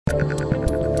I'm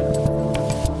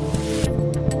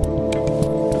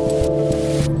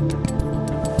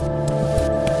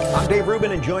Dave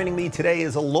Rubin, and joining me today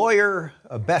is a lawyer,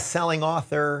 a best-selling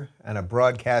author, and a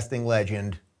broadcasting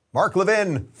legend, Mark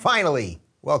Levin. Finally,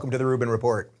 welcome to the Rubin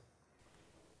Report.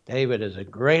 David, it's a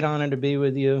great honor to be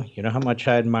with you. You know how much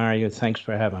I admire you. Thanks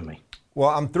for having me. Well,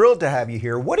 I'm thrilled to have you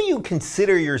here. What do you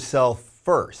consider yourself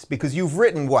first? Because you've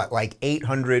written, like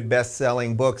 800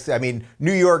 best-selling books. I mean,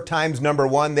 New York Times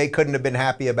 #1, they couldn't have been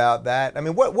happy about that. I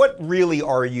mean, what really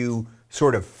are you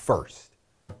sort of first?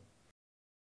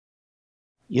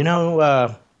 You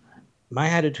know, my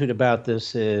attitude about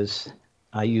this is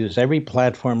I use every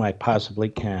platform I possibly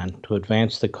can to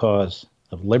advance the cause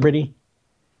of liberty,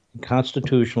 and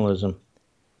constitutionalism,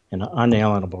 and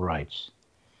unalienable rights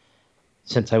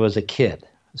since I was a kid.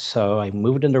 So I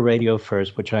moved into radio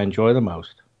first, which I enjoy the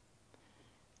most.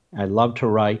 I love to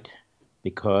write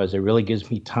because it really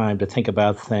gives me time to think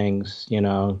about things, you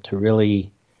know, to really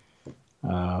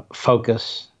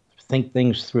focus, think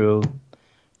things through.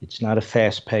 It's not a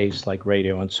fast pace like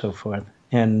radio and so forth.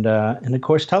 And of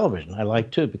course, television I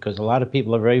like too, because a lot of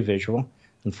people are very visual.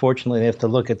 Unfortunately, they have to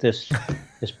look at this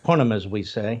punum, as we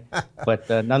say. But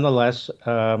nonetheless,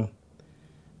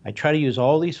 I try to use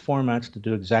all these formats to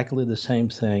do exactly the same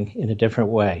thing in a different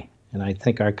way. And I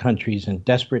think our country's in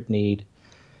desperate need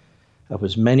of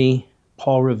as many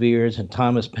Paul Reveres and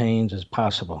Thomas Paines as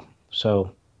possible.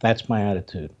 So that's my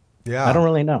attitude. Yeah. I don't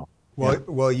really know.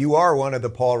 Well, you are one of the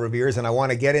Paul Reveres, and I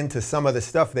want to get into some of the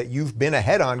stuff that you've been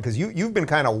ahead on, because you've been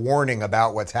kind of warning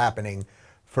about what's happening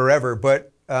forever.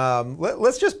 But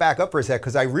let's just back up for a sec,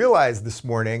 because I realized this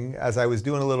morning, as I was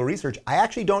doing a little research, I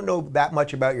actually don't know that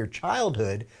much about your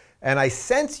childhood, and I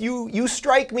sense you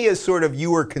strike me as sort of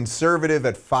you were conservative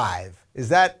at 5. Is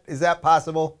that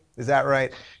possible? Is that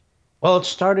right? Well, it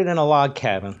started in a log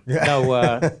cabin.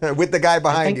 No, with the guy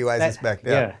behind you, I suspect.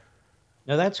 Yeah.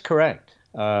 No, that's correct.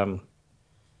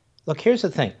 Look, here's the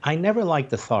thing. I never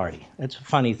liked authority. That's a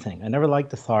funny thing. I never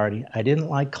liked authority. I didn't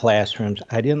like classrooms.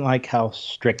 I didn't like how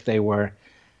strict they were.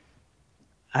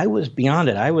 I was beyond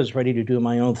it. I was ready to do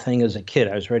my own thing as a kid.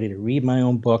 I was ready to read my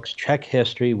own books, check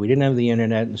history. We didn't have the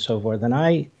internet and so forth.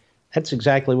 And that's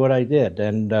exactly what I did.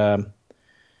 And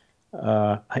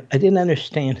I didn't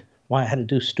understand why I had to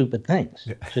do stupid things,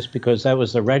 just because that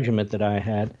was the regiment that I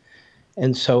had.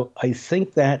 And so I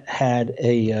think that had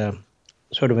a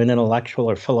sort of an intellectual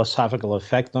or philosophical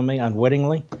effect on me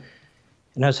unwittingly.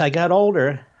 And as I got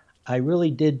older, I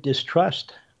really did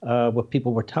distrust what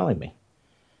people were telling me.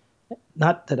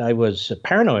 Not that I was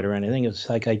paranoid or anything. It's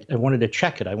like I wanted to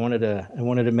check it. I wanted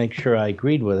to make sure I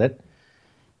agreed with it.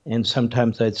 And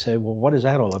sometimes I'd say, well, what is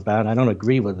that all about? I don't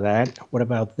agree with that. What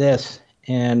about this?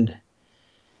 And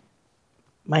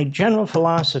my general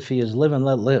philosophy is live and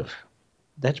let live.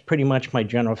 That's pretty much my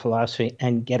general philosophy,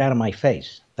 and get out of my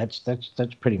face. That's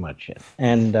pretty much it.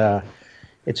 And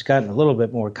it's gotten a little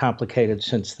bit more complicated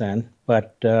since then,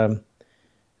 but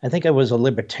I think I was a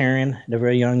libertarian at a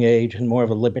very young age, and more of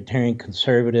a libertarian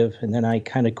conservative, and then I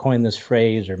kind of coined this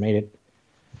phrase, or made it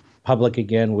public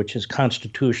again, which is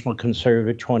constitutional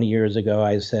conservative. 20 years ago,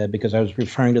 I said, because I was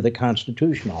referring to the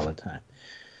Constitution all the time.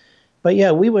 But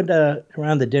yeah, we would,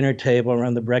 around the dinner table,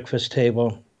 around the breakfast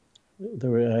table,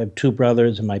 I have 2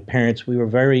 brothers and my parents. We were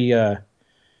very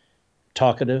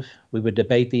talkative. We would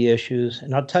debate the issues.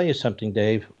 And I'll tell you something,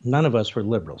 Dave, none of us were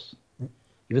liberals,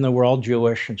 even though we're all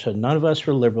Jewish. And so none of us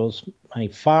were liberals. My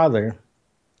father,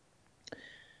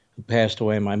 who passed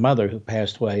away, my mother, who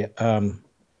passed away,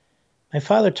 my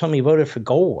father told me he voted for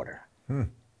Goldwater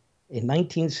in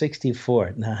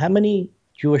 1964. Now, how many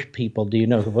Jewish people do you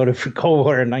know who voted for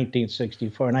Goldwater in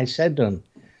 1964? And I said to him,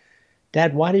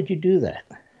 Dad, why did you do that?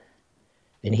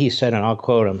 And he said, and I'll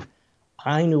quote him,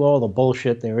 I knew all the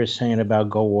bullshit they were saying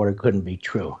about Goldwater couldn't be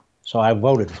true, so I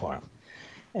voted for him.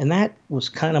 And that was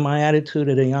kind of my attitude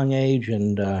at a young age.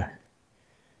 And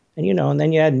you know, and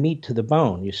then you add meat to the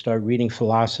bone. You start reading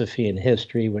philosophy and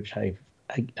history, which I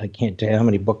can't tell you how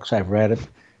many books I've read,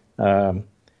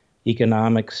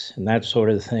 economics and that sort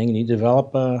of thing. And you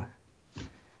develop a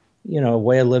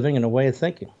way of living and a way of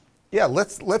thinking. Yeah,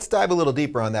 let's dive a little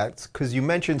deeper on that, because you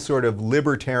mentioned sort of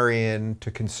libertarian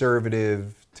to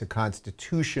conservative to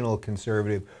constitutional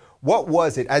conservative. What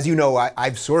was it? As you know,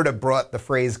 I've sort of brought the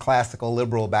phrase classical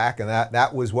liberal back, and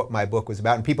that was what my book was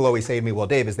about. And people always say to me, well,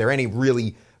 Dave, is there any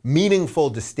really meaningful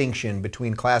distinction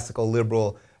between classical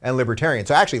liberal and libertarian?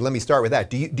 So actually, let me start with that.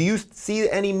 Do you see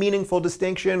any meaningful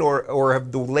distinction, or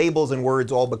have the labels and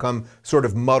words all become sort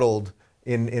of muddled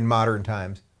in modern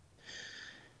times?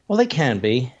 Well, they can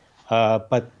be.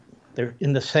 But they're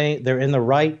in the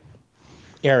right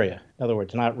area. In other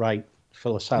words, not right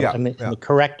philosophical, Yeah, I mean, in yeah. the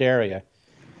correct area.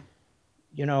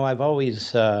 You know, I've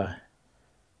always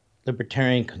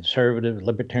libertarian, conservative,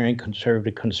 libertarian,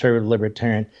 conservative, conservative,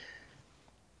 libertarian.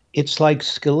 It's like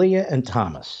Scalia and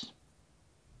Thomas.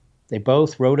 They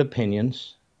both wrote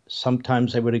opinions.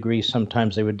 Sometimes they would agree,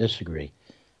 sometimes they would disagree.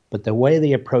 But the way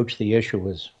they approached the issue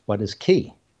was what is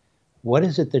key. What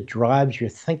is it that drives your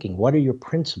thinking? What are your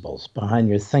principles behind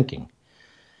your thinking?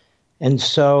 And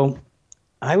so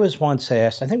I was once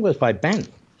asked, I think it was by Ben,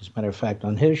 as a matter of fact,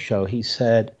 on his show, he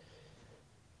said,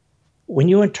 when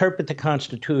you interpret the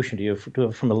Constitution, do you do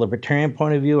it from a libertarian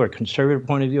point of view or a conservative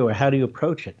point of view, or how do you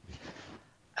approach it?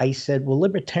 I said, well,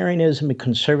 libertarianism and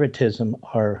conservatism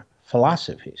are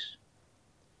philosophies.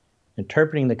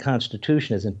 Interpreting the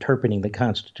Constitution is interpreting the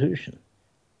Constitution.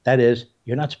 That is,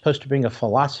 you're not supposed to bring a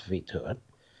philosophy to it.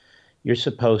 You're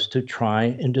supposed to try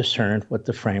and discern what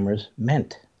the framers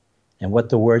meant and what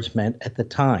the words meant at the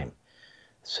time.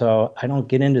 So I don't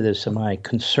get into this. Am I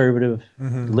conservative,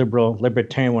 liberal,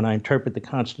 libertarian? When I interpret the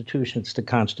Constitution, it's the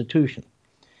Constitution.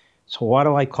 So why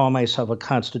do I call myself a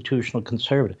constitutional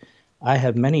conservative? I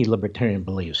have many libertarian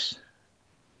beliefs.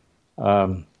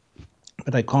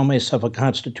 But I call myself a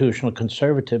constitutional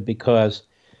conservative because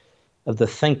of the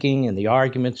thinking and the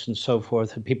arguments and so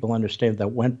forth that people understand that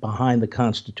went behind the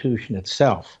Constitution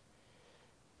itself.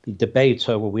 The debates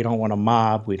over we don't want a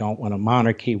mob, we don't want a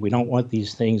monarchy, we don't want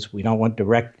these things, we don't want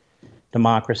direct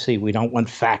democracy, we don't want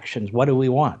factions. What do we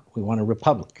want? We want a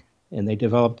republic. And they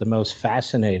developed the most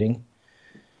fascinating,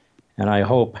 and I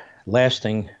hope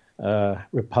lasting,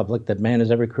 republic that man has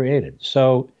ever created.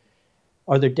 So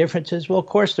are there differences? Well, of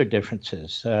course there are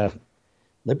differences.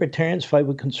 Libertarians fight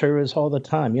with conservatives all the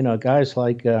time. You know, guys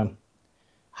like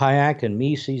Hayek and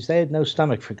Mises, they had no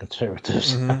stomach for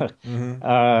conservatives. The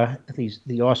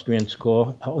Austrian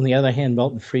school. On the other hand,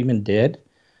 Milton Friedman did.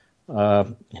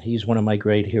 And he's one of my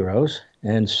great heroes.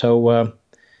 And so if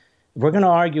we're going to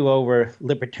argue over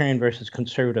libertarian versus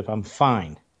conservative, I'm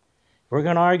fine. If we're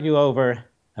going to argue over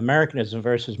Americanism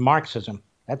versus Marxism,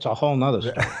 that's a whole nother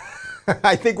story.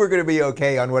 I think we're going to be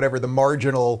okay on whatever the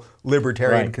marginal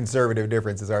libertarian conservative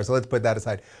differences are. So let's put that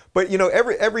aside. But you know,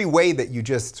 every way that you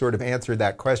just sort of answered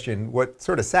that question, what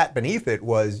sort of sat beneath it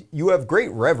was you have great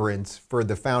reverence for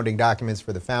the founding documents,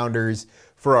 for the founders,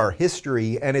 for our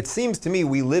history. And it seems to me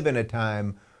we live in a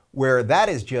time where that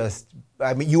is just,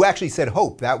 I mean, you actually said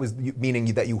hope. That was meaning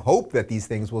that you hope that these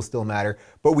things will still matter.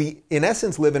 But we, in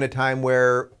essence, live in a time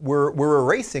where we're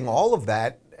erasing all of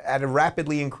that at a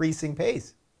rapidly increasing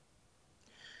pace.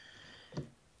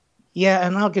 Yeah,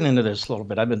 and I'll get into this a little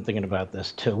bit. I've been thinking about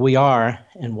this too. We are,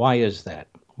 and why is that?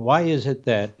 Why is it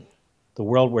that the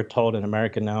world we're told in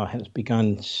America now has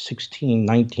begun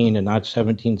 1619 and not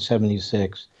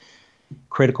 1776?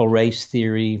 Critical race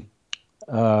theory,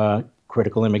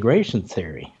 critical immigration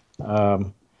theory,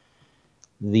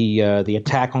 the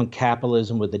attack on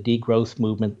capitalism with the degrowth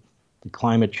movement, the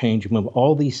climate change movement,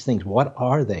 all these things, what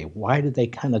are they? Why did they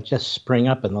kind of just spring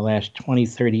up in the last 20,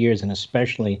 30 years, and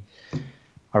especially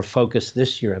our focus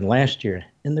this year and last year?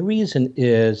 And the reason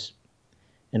is,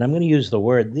 and I'm going to use the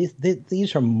word,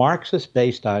 these are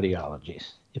Marxist-based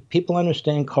ideologies. If people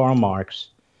understand Karl Marx,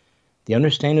 they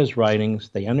understand his writings,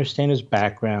 they understand his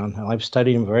background, and I've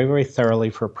studied him very, very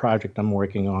thoroughly for a project I'm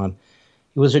working on.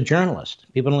 He was a journalist.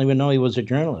 People don't even know he was a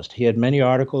journalist. He had many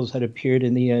articles that appeared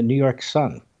in the New York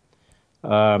Sun.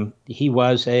 He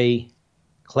was a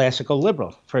classical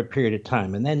liberal for a period of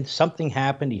time, and then something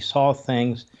happened, he saw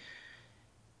things,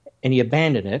 and he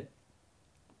abandoned it.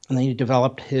 And then he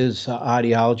developed his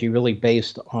ideology really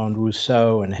based on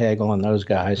Rousseau and Hegel and those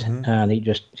guys. And he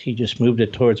just moved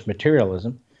it towards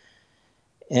materialism.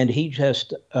 And he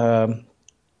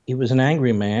was an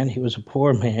angry man. He was a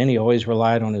poor man. He always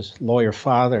relied on his lawyer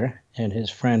father and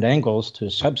his friend Engels to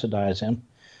subsidize him.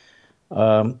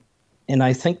 And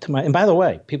I think and by the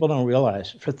way, people don't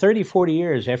realize, for 30, 40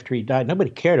 years after he died,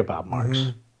 nobody cared about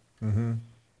Marx,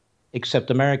 except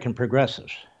American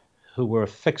progressives, who were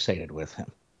fixated with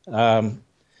him.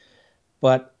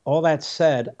 But all that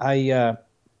said, I'm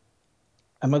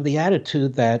of the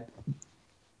attitude that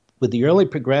with the early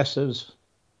progressives,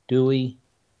 Dewey,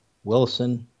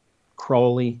 Wilson,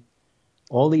 Crowley,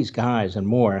 all these guys and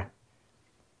more,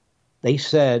 they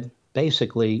said,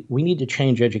 basically, we need to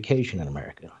change education in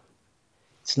America.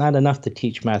 It's not enough to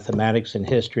teach mathematics and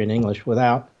history and English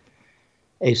without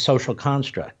a social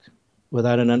construct,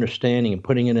 without an understanding and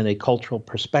putting it in a cultural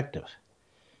perspective.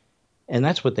 And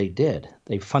that's what they did.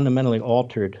 They fundamentally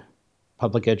altered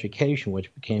public education,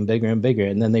 which became bigger and bigger.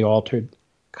 And then they altered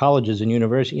colleges and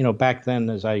universities. You know, back then,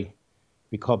 as I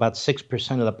recall, about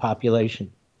 6% of the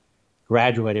population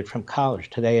graduated from college.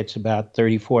 Today, it's about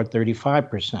 34,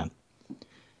 35%.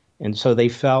 And so they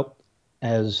felt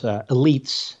as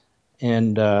elites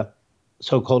and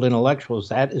so-called intellectuals,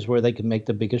 that is where they can make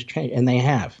the biggest change. And they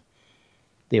have.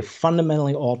 They have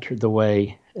fundamentally altered the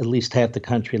way at least half the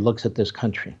country looks at this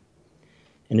country.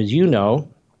 And as you know,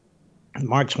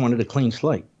 Marx wanted a clean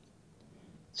slate.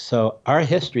 So our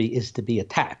history is to be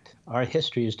attacked. Our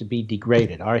history is to be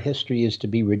degraded. Our history is to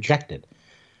be rejected.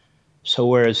 So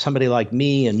whereas somebody like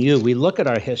me and you, we look at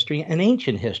our history and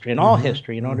ancient history and all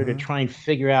history in order to try and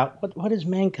figure out what is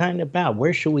mankind about?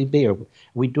 Where should we be? Are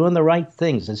we doing the right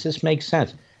things? Does this make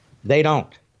sense? They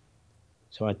don't.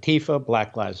 So Antifa,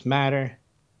 Black Lives Matter,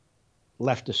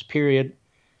 leftist period,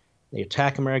 they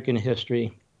attack American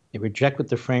history. They reject what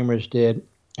the framers did.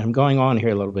 And I'm going on here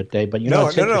a little bit, Dave, but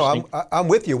No, I'm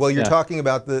with you. Well, you're talking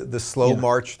about the slow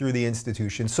march through the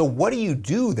institution. So what do you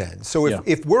do then? So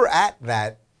if we're at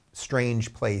that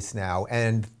strange place now,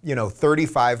 and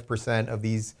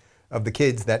 35% of the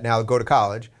kids that now go to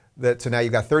college, so now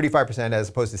you've got 35% as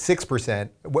opposed to 6%.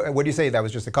 What do you say? That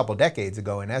was just a couple decades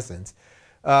ago, in essence.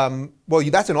 Well,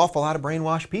 that's an awful lot of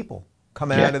brainwashed people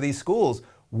coming out of these schools.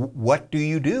 What do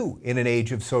you do in an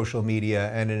age of social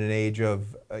media and in an age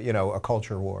of a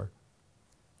culture war?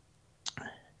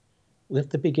 We have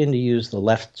to begin to use the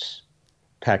left's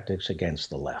tactics against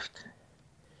the left.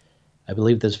 I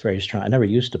believe this very strong. I never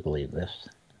used to believe this.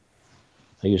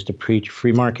 I used to preach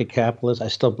free market capitalism. I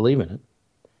still believe in it.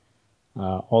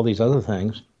 All these other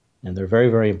things, and they're very,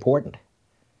 very important.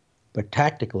 But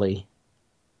tactically,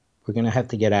 we're going to have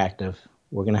to get active.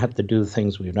 We're going to have to do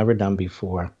things we've never done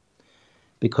before,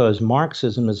 because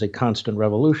Marxism is a constant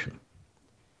revolution.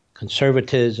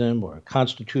 Conservatism, or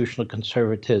constitutional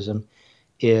conservatism,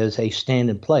 is a stand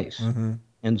in place.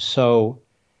 And so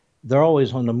they're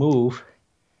always on the move,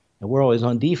 and we're always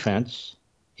on defense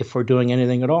if we're doing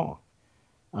anything at all.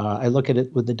 I look at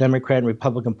it with the Democrat and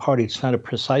Republican Party. It's not a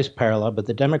precise parallel, but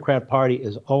the Democrat Party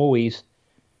is always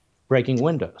breaking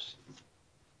windows.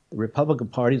 The Republican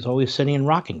Party is always sitting in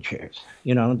rocking chairs,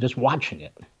 just watching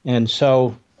it. And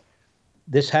so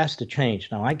this has to change.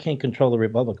 Now, I can't control the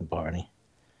Republican Party.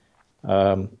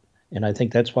 And I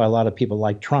think that's why a lot of people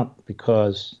like Trump,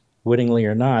 because wittingly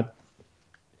or not,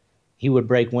 he would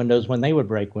break windows when they would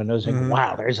break windows. And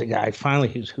wow, there's a guy finally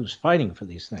who's fighting for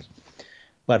these things.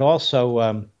 But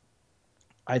also,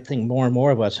 I think more and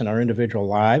more of us in our individual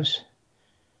lives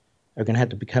are going to have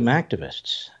to become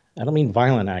activists. I don't mean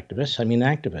violent activists. I mean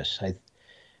activists.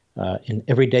 In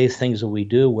everyday things that we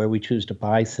do, where we choose to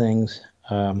buy things,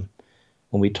 when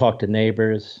we talk to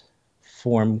neighbors,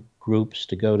 form groups,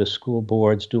 to go to school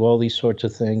boards, do all these sorts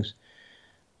of things,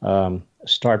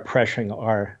 start pressuring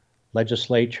our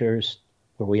legislatures,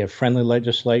 where we have friendly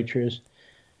legislatures,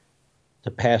 to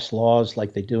pass laws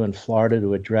like they do in Florida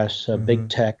to address big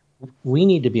tech. We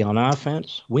need to be on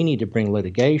offense. We need to bring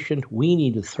litigation. We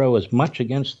need to throw as much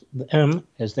against them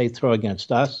as they throw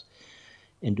against us,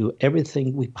 and do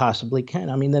everything we possibly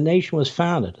can. I mean, the nation was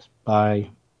founded by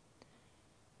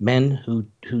men who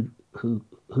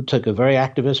took a very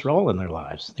activist role in their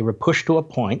lives. They were pushed to a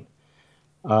point.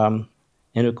 And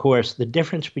of course, the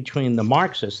difference between the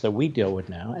Marxists that we deal with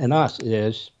now and us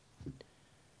is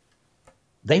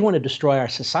they want to destroy our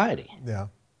society. Yeah.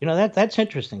 That's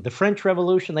interesting. The French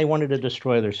Revolution, they wanted to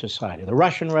destroy their society. The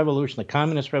Russian Revolution, the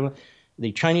Communist Revolution,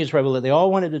 the Chinese Revolution, they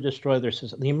all wanted to destroy their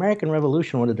society. The American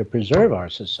Revolution wanted to preserve our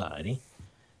society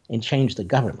and change the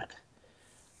government.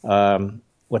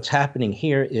 What's happening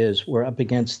here is we're up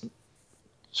against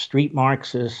street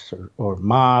Marxists or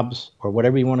mobs or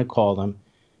whatever you want to call them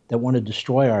that want to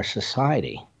destroy our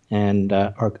society and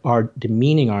are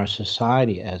demeaning our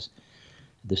society as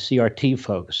the CRT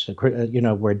folks.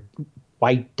 We're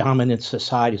white dominant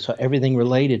society, so everything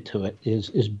related to it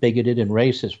is bigoted and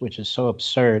racist, which is so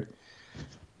absurd.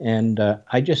 And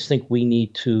I just think we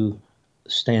need to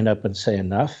stand up and say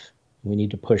enough. We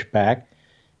need to push back.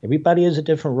 Everybody has a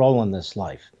different role in this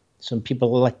life. Some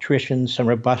people are electricians, some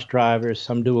are bus drivers,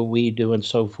 some do what we do, and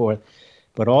so forth.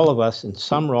 But all of us in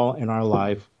some role in our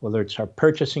life, whether it's our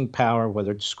purchasing power,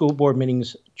 whether it's school board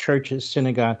meetings, churches,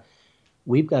 synagogue,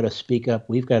 we've got to speak up,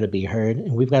 we've got to be heard,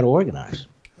 and we've got to organize.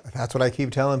 That's what I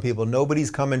keep telling people.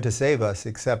 Nobody's coming to save us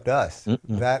except us.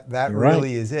 That You're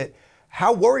really right. is it.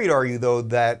 How worried are you, though,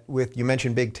 that you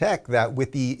mentioned big tech, that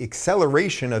with the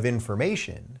acceleration of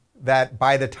information, that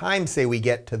by the time, say, we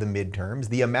get to the midterms,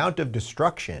 the amount of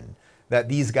destruction that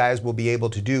these guys will be able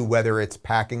to do, whether it's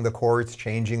packing the courts,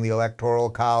 changing the electoral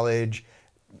college,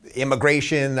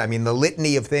 immigration, I mean, the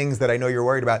litany of things that I know you're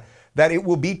worried about, that it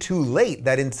will be too late,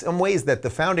 that in some ways that the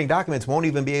founding documents won't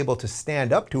even be able to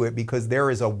stand up to it because there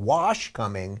is a wash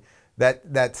coming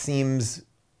that seems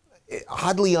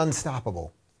oddly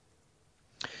unstoppable.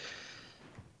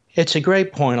 It's a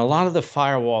great point. A lot of the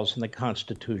firewalls in the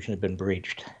Constitution have been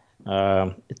breached.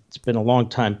 It's been a long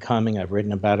time coming. I've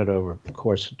written about it over the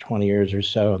course of 20 years or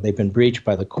so. They've been breached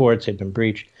by the courts. They've been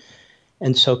breached.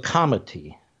 And so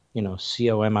comity,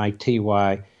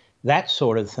 COMITY, that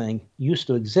sort of thing used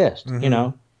to exist. Mm-hmm.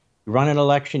 You run an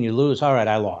election, you lose. All right,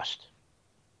 I lost.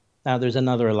 Now there's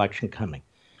another election coming.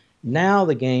 Now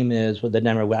the game is with the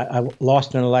Democrats. I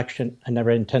lost an election. I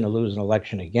never intend to lose an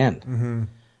election again.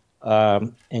 Mm-hmm.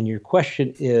 And your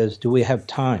question is, do we have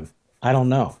time? I don't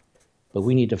know, but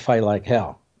we need to fight like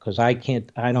hell, because I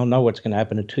don't know what's going to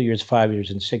happen in 2 years, 5 years,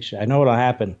 and 6 years. I know what'll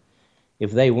happen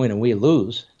if they win and we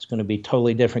lose. It's going to be a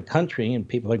totally different country, and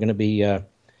people are going to be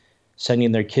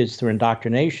sending their kids through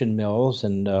indoctrination mills,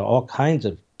 and all kinds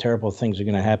of terrible things are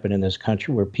going to happen in this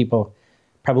country where people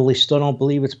probably still don't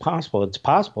believe it's possible. It's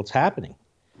possible. It's happening.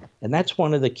 And that's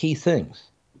one of the key things.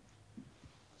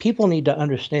 People need to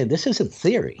understand this isn't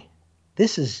theory.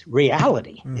 This is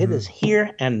reality. Mm-hmm. It is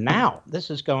here and now.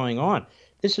 This is going on.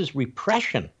 This is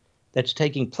repression that's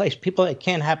taking place. It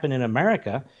can't happen in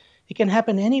America. It can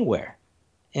happen anywhere.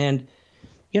 And,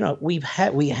 we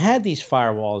had these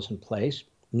firewalls in place.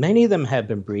 Many of them have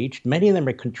been breached. Many of them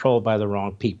are controlled by the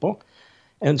wrong people.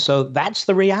 And so that's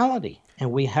the reality.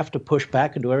 And we have to push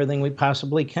back and do everything we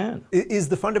possibly can. Is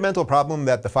the fundamental problem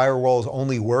that the firewalls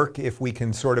only work if we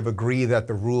can sort of agree that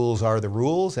the rules are the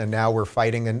rules, and now we're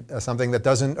fighting something that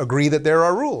doesn't agree that there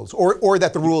are rules, or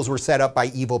that the rules were set up by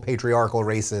evil, patriarchal,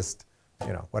 racist,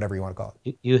 whatever you want to call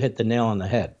it? You hit the nail on the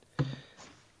head.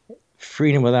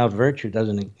 Freedom without virtue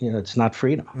doesn't, it's not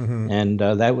freedom. Mm-hmm. And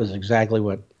that was exactly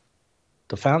what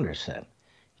the founders said.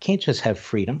 You can't just have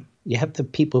freedom. You have to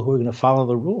have people who are going to follow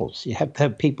the rules. You have to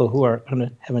have people who are going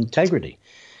to have integrity.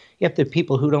 You have to have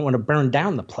people who don't want to burn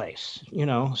down the place,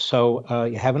 So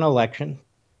you have an election,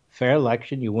 fair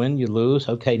election, you win, you lose.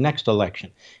 Okay, next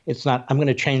election. It's not, I'm going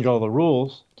to change all the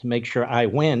rules to make sure I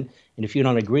win. And if you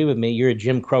don't agree with me, you're a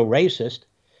Jim Crow racist.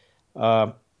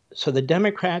 So the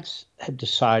Democrats have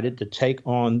decided to take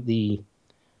on the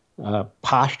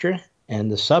posture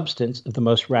and the substance of the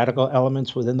most radical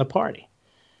elements within the party.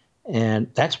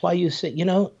 And that's why you say,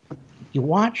 you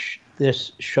watch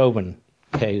this Chauvin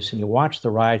case and you watch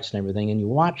the riots and everything, and you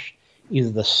watch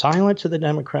either the silence of the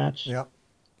Democrats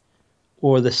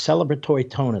or the celebratory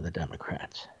tone of the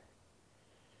Democrats.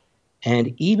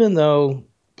 And even though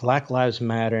Black Lives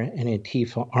Matter and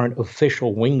Antifa aren't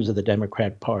official wings of the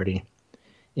Democrat Party,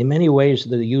 in many ways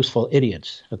they're the useful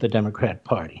idiots of the Democrat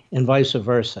Party, and vice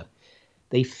versa.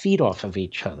 They feed off of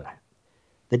each other.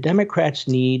 The Democrats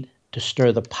need to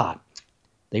stir the pot.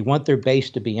 They want their base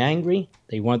to be angry.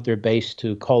 They want their base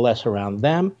to coalesce around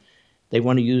them. They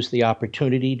want to use the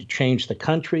opportunity to change the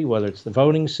country, whether it's the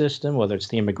voting system, whether it's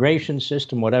the immigration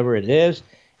system, whatever it is.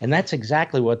 And that's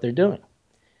exactly what they're doing.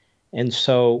 And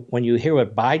so when you hear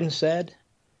what Biden said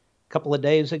a couple of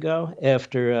days ago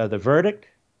after the verdict,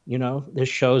 this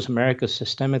shows America's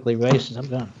systemically racist. I'm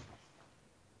going,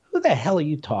 who the hell are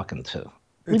you talking to?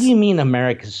 What do you mean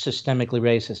America's systemically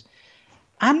racist?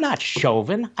 I'm not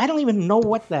Chauvin. I don't even know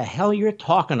what the hell you're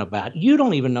talking about. You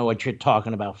don't even know what you're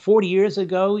talking about. 40 years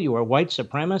ago, you were a white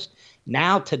supremacist.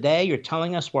 Now, today, you're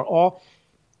telling us we're all...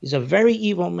 He's a very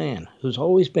evil man who's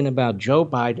always been about Joe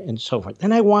Biden and so forth.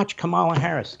 Then I watch Kamala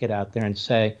Harris get out there and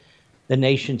say the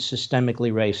nation's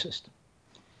systemically racist.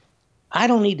 I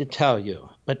don't need to tell you,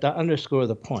 but to underscore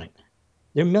the point,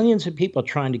 there are millions of people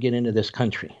trying to get into this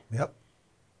country. Yep.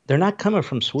 They're not coming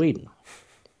from Sweden.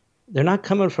 They're not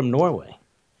coming from Norway.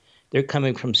 They're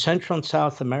coming from Central and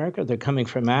South America. They're coming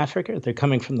from Africa. They're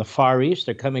coming from the Far East.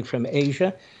 They're coming from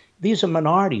Asia. These are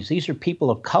minorities. These are people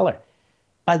of color.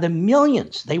 By the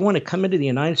millions, they want to come into the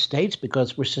United States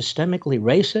because we're systemically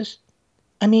racist.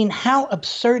 I mean, how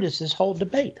absurd is this whole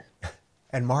debate?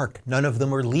 And Mark, none of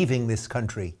them are leaving this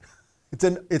country.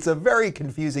 It's a very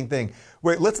confusing thing.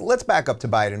 Wait, let's back up to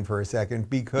Biden for a second,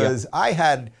 because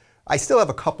I still have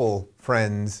a couple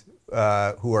friends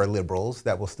who are liberals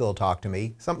that will still talk to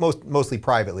me, mostly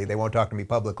privately. They won't talk to me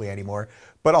publicly anymore.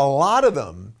 But a lot of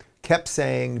them kept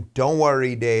saying, don't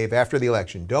worry, Dave, after the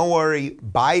election, don't worry,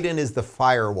 Biden is the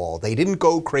firewall. They didn't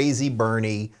go crazy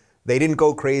Bernie. They didn't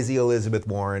go crazy Elizabeth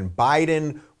Warren.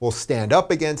 Biden will stand up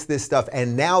against this stuff.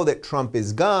 And now that Trump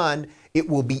is gone, it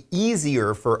will be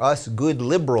easier for us good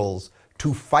liberals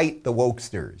to fight the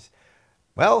wokesters.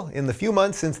 Well, in the few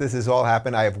months since this has all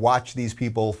happened, I have watched these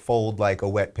people fold like a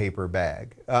wet paper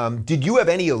bag. Did you have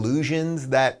any illusions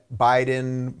that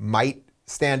Biden might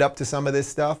stand up to some of this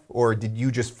stuff? Or did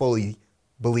you just fully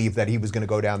believe that he was going to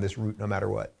go down this route no matter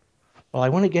what? Well, I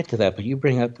want to get to that, but you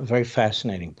bring up a very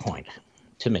fascinating point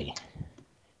to me,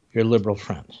 your liberal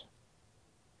friends.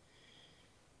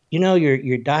 You know,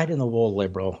 your dyed-in-the-wool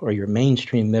liberal or your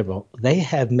mainstream liberal, they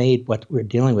have made what we're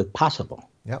dealing with possible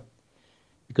Yep.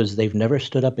 because they've never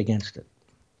stood up against it.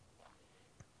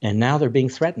 And now they're being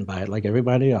threatened by it like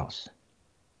everybody else.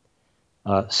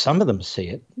 Some of them see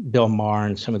it. Bill Maher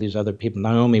and some of these other people.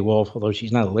 Naomi Wolf, although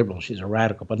she's not a liberal, she's a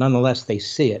radical. But nonetheless, they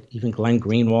see it. Even Glenn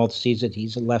Greenwald sees it.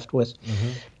 He's a leftist.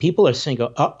 People are saying,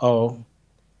 uh-oh.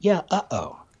 Yeah,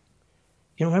 uh-oh.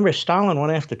 You know, remember, Stalin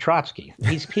went after Trotsky.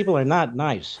 These people are not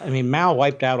nice. I mean, Mao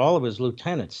wiped out all of his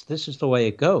lieutenants. This is the way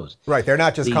it goes. Right. They're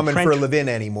not just coming for Levin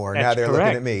anymore. Now they're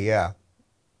looking at me. Yeah.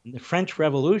 The French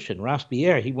Revolution,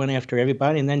 Robespierre, he went after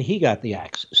everybody, and then he got the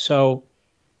axe. So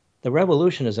the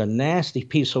revolution is a nasty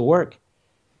piece of work.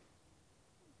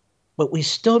 But we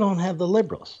still don't have the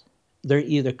liberals. They're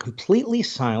either completely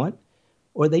silent,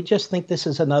 or they just think this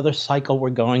is another cycle we're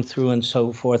going through and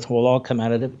so forth. We'll all come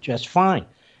out of it just fine.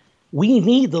 We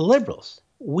need the liberals.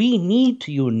 We need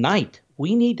to unite.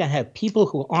 We need to have people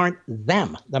who aren't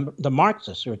them, the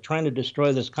Marxists who are trying to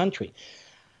destroy this country.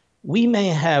 We may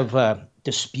have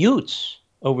disputes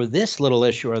over this little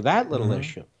issue or that little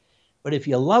issue, but if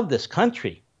you love this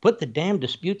country, put the damn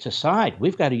disputes aside.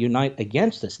 We've got to unite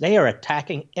against this. They are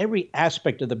attacking every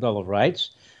aspect of the Bill of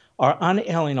Rights, our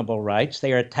unalienable rights.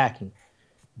 They are attacking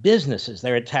businesses.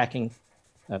 They're attacking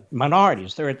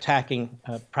minorities. They're attacking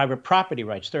private property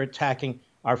rights. They're attacking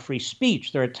our free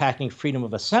speech. They're attacking freedom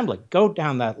of assembly. Go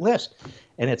down that list.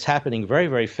 And it's happening very,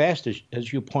 very fast,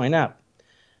 as you point out.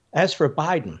 As for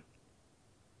Biden.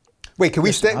 Wait, can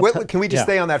we stay? Can we just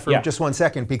stay on that for just 1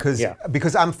 second? Because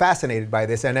I'm fascinated by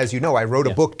this. And as you know, I wrote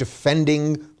a book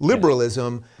defending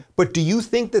liberalism. But do you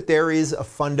think that there is a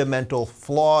fundamental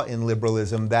flaw in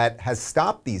liberalism that has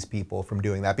stopped these people from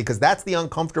doing that? Because that's the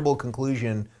uncomfortable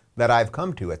conclusion that I've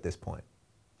come to at this point.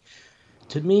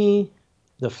 To me,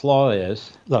 the flaw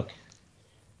is, look,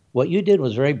 what you did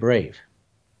was very brave,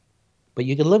 but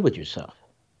you can live with yourself.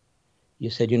 You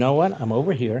said, you know what, I'm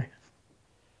over here,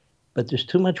 but there's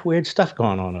too much weird stuff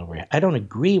going on over here. I don't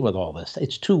agree with all this.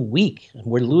 It's too weak.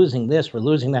 We're losing this, we're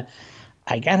losing that.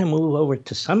 I got to move over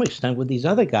to some extent with these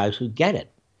other guys who get it.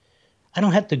 I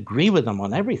don't have to agree with them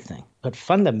on everything, but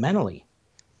fundamentally,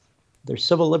 they're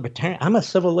civil libertarian. I'm a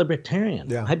civil libertarian.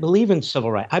 Yeah. I believe in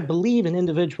civil rights. I believe in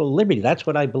individual liberty. That's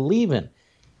what I believe in.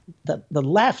 The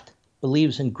left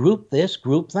believes in group this,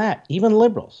 group that, even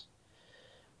liberals.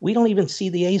 We don't even see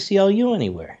the ACLU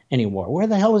anymore. Where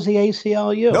the hell is the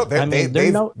ACLU? No,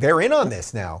 they're in on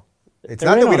this now. It's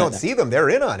not that we don't see them. They're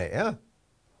in on it, yeah.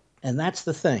 And that's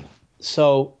the thing.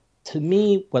 So to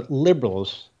me, what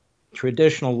liberals,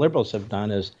 traditional liberals have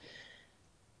done is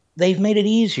they've made it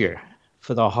easier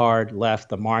for the hard left,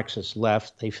 the Marxist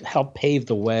left. They've helped pave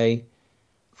the way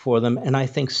for them. And I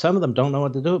think some of them don't know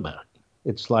what to do about it.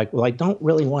 It's like, well, I don't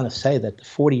really want to say that the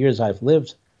 40 years I've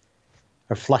lived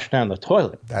are flushed down the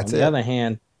toilet. That's On the other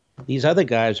hand, these other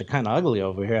guys are kind of ugly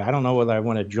over here. I don't know whether I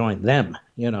want to join them,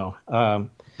 and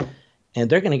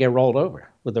they're going to get rolled over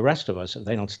with the rest of us if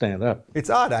they don't stand up. It's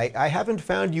odd. I haven't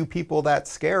found you people that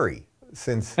scary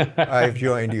since I've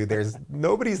joined you. There's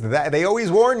nobody's that. They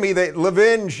always warn me that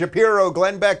Levin, Shapiro,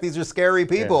 Glenn Beck, these are scary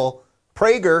people. Yeah.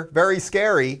 Prager, very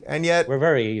scary, and yet we're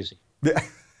very easy.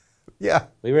 Yeah,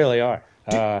 we really are.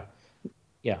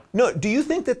 No, do you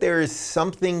think that there is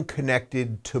something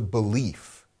connected to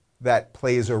belief that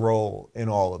plays a role in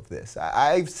all of this?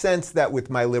 I've sensed that with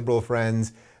my liberal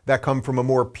friends that come from a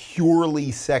more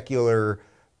purely secular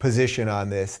position on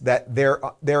this, that their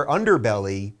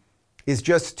underbelly is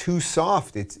just too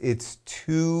soft. It's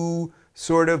too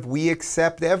sort of, we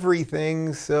accept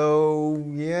everything, so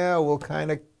yeah, we'll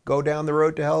kind of go down the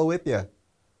road to hell with you.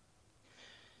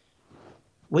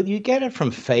 Whether you get it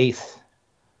from faith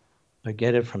or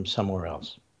get it from somewhere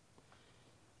else,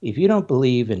 if you don't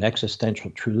believe in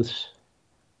existential truths,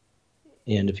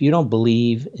 and if you don't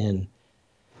believe in,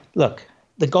 look,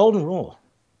 the Golden Rule,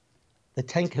 the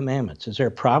Ten Commandments, is there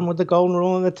a problem with the Golden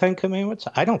Rule and the Ten Commandments?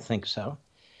 I don't think so.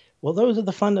 Well, those are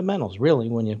the fundamentals, really.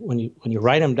 When you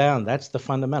write them down, that's the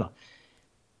fundamental.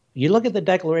 You look at the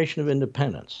Declaration of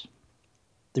Independence.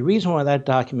 The reason why that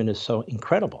document is so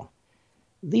incredible,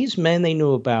 these men, they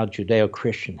knew about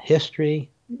Judeo-Christian history.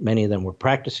 Many of them were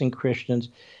practicing Christians.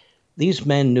 These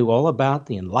men knew all about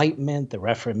the Enlightenment, the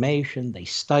Reformation. They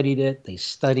studied it. They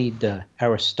studied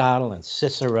Aristotle and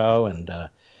Cicero and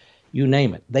you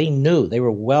name it. They knew. They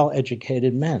were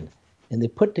well-educated men. And they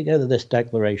put together this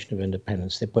Declaration of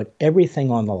Independence. They put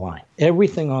everything on the line.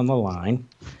 Everything on the line.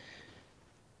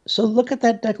 So look at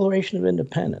that Declaration of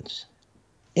Independence.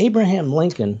 Abraham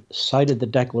Lincoln cited the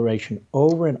Declaration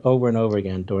over and over and over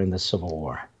again during the Civil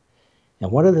War.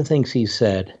 And one of the things he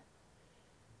said,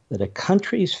 that a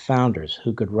country's founders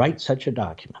who could write such a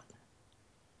document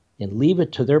and leave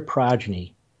it to their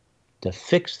progeny to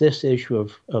fix this issue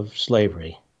of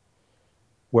slavery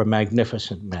were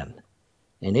magnificent men.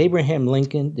 And Abraham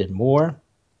Lincoln did more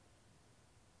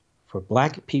for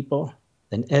black people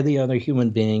than any other human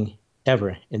being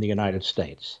ever in the United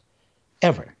States.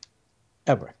 Ever.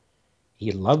 Ever.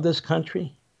 He loved this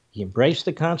country. He embraced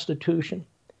the Constitution.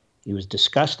 He was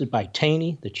disgusted by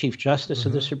Taney, the Chief Justice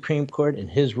of the Supreme Court, in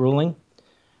his ruling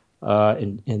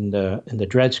in the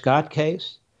Dred Scott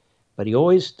case. But he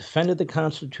always defended the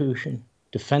Constitution,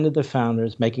 defended the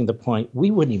founders, making the point we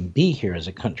wouldn't even be here as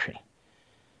a country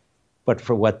but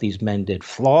for what these men did,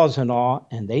 flaws and all.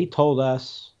 And they told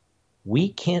us, we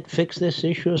can't fix this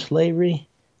issue of slavery,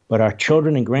 but our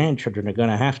children and grandchildren are going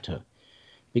to have to,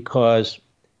 because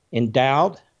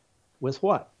endowed with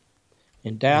what?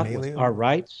 Endowed with our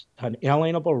rights,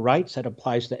 unalienable rights that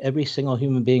applies to every single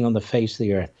human being on the face of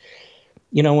the earth.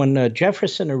 You know, when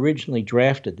Jefferson originally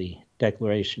drafted the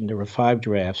Declaration, there were 5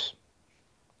 drafts.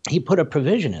 He put a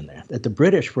provision in there that the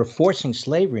British were forcing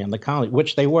slavery on the colonies,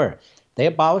 which they were. They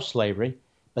abolished slavery,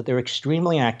 but they're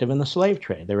extremely active in the slave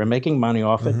trade. They were making money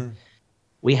off it.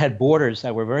 We had borders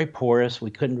that were very porous.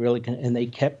 We couldn't really, and they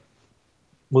kept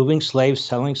moving slaves,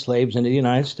 selling slaves into the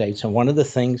United States. And one of the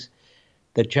things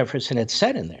that Jefferson had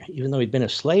said in there, even though he'd been a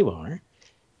slave owner,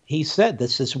 he said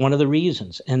this is one of the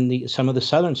reasons. And some of the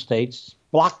southern states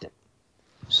blocked it.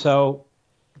 So,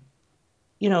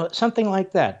 you know, something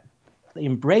like that. They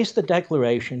embraced the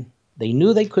Declaration. They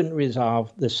knew they couldn't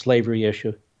resolve the slavery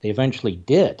issue. They eventually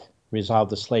did resolve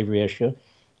the slavery issue,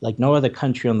 like no other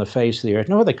country on the face of the earth.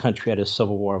 No other country had a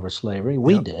civil war over slavery.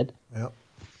 We did.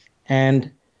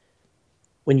 And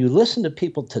when you listen to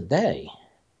people today,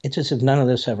 it's as if none of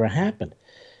this ever happened.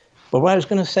 But what I was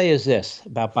going to say is this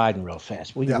about Biden real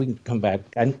fast. We can come back.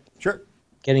 I'm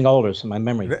getting older, so my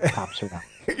memory pops around.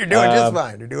 You're doing just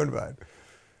fine. You're doing fine.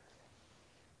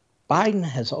 Biden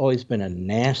has always been a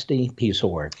nasty piece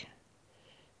of work.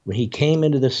 When he came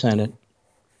into the Senate,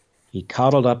 he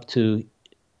coddled up to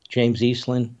James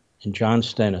Eastland and John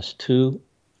Stennis, 2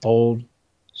 old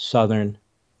Southern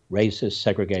racist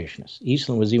segregationists.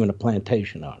 Eastland was even a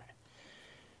plantation owner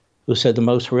who said the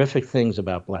most horrific things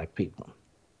about black people.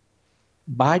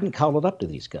 Biden coddled up to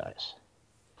these guys.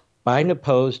 Biden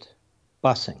opposed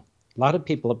busing. A lot of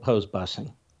people opposed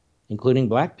busing, including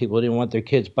black people who didn't want their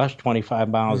kids bused 25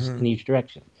 miles in each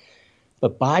direction.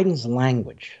 But Biden's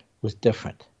language was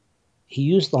different. He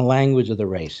used the language of the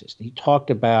racist. He talked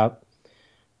about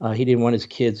he didn't want his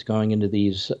kids going into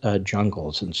these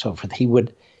jungles and so forth.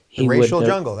 The racial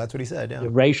jungle, that's what he said. The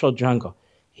racial jungle.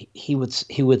 He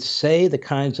would say the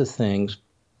kinds of things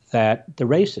that the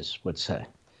racists would say.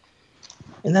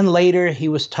 And then later he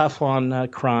was tough on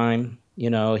crime. You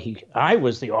know, I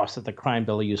was the author of the crime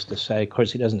bill, he used to say. Of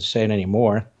course, he doesn't say it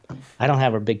anymore. I don't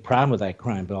have a big problem with that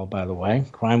crime bill, by the way.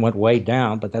 Crime went way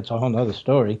down, but that's a whole other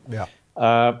story.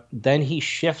 Then he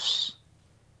shifts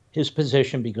his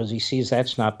position because he sees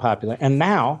that's not popular. And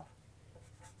now,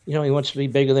 you know, he wants to be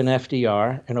bigger than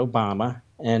FDR and Obama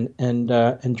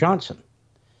and Johnson.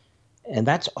 And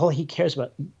that's all he cares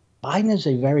about. Biden is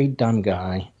a very dumb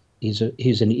guy. He's an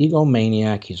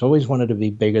egomaniac. He's always wanted to be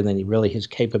bigger than his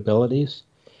capabilities.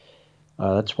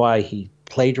 That's why he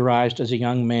plagiarized as a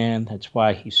young man. That's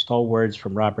why he stole words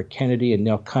from Robert Kennedy and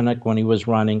Neil Kinnock when he was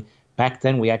running. Back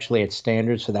then, we actually had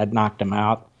standards, so that knocked him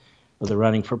out of the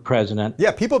running for president.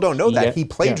 Yeah, people don't know that. He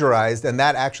plagiarized, and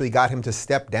that actually got him to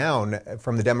step down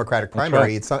from the Democratic primary.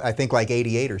 Right. It's, I think, like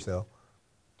 88 or so.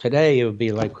 Today, it would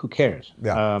be like, who cares?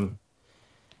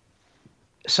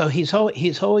 So he's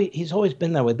always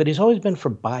been that way, but he's always been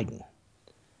for Biden.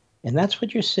 And that's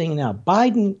what you're seeing now.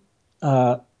 Biden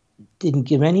didn't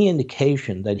give any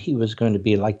indication that he was going to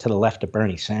be like to the left of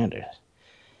Bernie Sanders.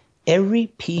 Every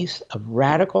piece of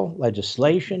radical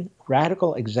legislation,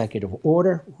 radical executive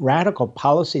order, radical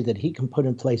policy that he can put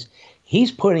in place,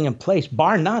 he's putting in place,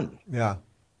 bar none.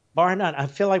 Bar none. I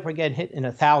feel like we're getting hit in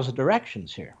 1,000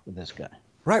 directions here with this guy.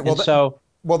 Right. Well,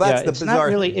 that's the it's bizarre not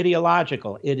really thing.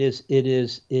 Ideological. It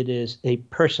is a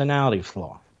personality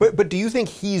flaw. But do you think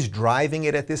he's driving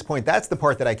it at this point? That's the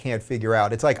part that I can't figure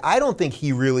out. It's like, I don't think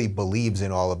he really believes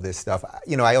in all of this stuff.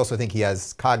 You know, I also think he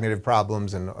has cognitive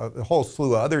problems and a whole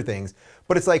slew of other things.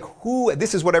 But it's like,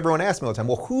 this is what everyone asks me all the time.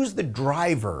 Well, who's the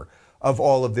driver of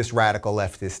all of this radical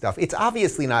leftist stuff? It's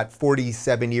obviously not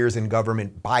 47 years in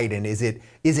government Biden. Is it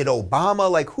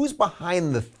Obama? Like, who's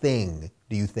behind the thing,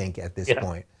 do you think, at this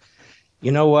point?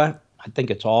 You know what? I think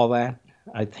it's all that.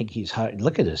 I think he's high.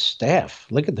 Look at his staff.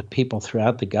 Look at the people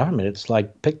throughout the government. It's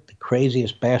like pick the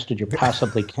craziest bastard you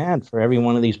possibly can for every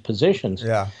one of these positions.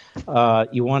 Yeah.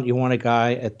 You want a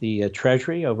guy at the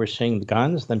Treasury overseeing the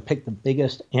guns, then pick the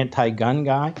biggest anti-gun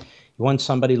guy. You want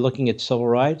somebody looking at civil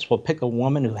rights? Well, pick a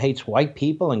woman who hates white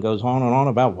people and goes on and on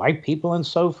about white people and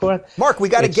so forth. Mark, we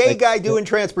got a gay guy doing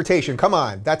transportation. Come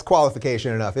on. That's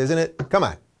qualification enough, isn't it? Come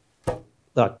on.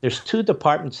 Look, there's two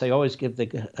departments they always give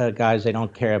the guys they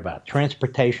don't care about: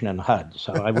 transportation and HUD.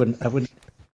 So I wouldn't.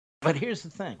 But here's the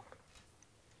thing.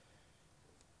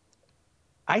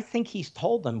 I think he's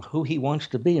told them who he wants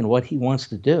to be and what he wants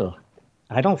to do.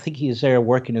 I don't think he's there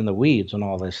working in the weeds and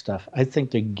all this stuff. I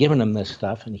think they're giving him this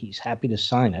stuff, and he's happy to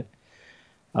sign it.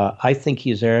 I think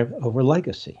he's there over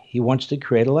legacy. He wants to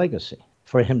create a legacy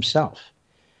for himself,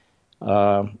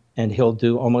 and he'll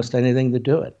do almost anything to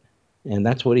do it. And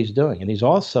that's what he's doing. And he's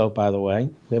also, by the way,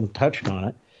 we haven't touched on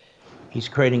it, he's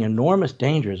creating enormous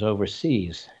dangers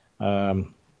overseas.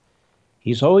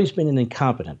 He's always been an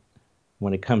incompetent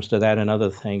when it comes to that and other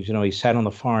things. You know, he sat on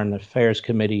the Foreign Affairs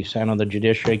Committee, he sat on the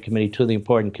Judiciary Committee, two of the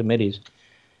important committees.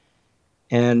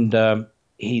 And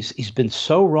he's been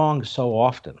so wrong so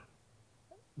often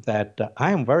that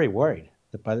I am very worried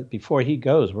that before he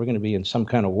goes, we're going to be in some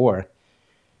kind of war,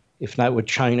 if not with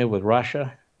China, with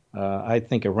Russia. I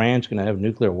think Iran's going to have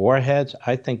nuclear warheads.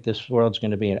 I think this world's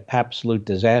going to be an absolute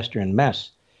disaster and mess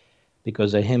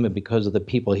because of him and because of the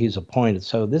people he's appointed.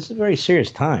 So this is a very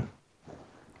serious time.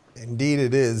 Indeed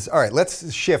it is. All right,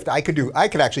 let's shift. I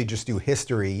could actually just do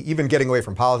history. Even getting away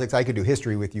from politics, I could do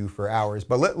history with you for hours.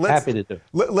 But Happy to do.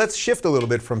 Let's shift a little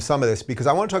bit from some of this because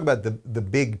I want to talk about the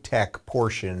big tech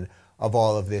portion of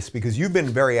all of this because you've been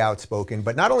very outspoken,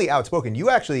 but not only outspoken, you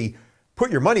actually put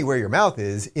your money where your mouth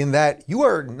is in that you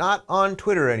are not on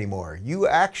Twitter anymore. You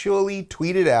actually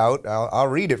tweeted out, I'll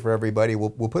read it for everybody, we'll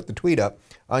put the tweet up.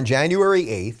 On January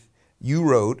 8th, you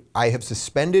wrote, "I have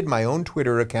suspended my own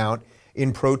Twitter account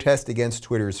in protest against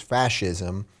Twitter's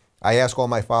fascism. I ask all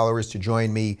my followers to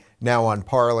join me now on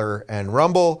Parler and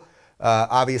Rumble."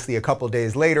 Obviously, a couple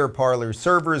days later, Parler's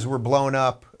servers were blown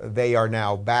up. They are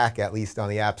now back, at least on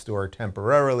the App Store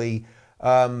temporarily.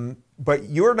 But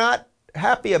you're not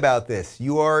happy about this.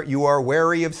 You are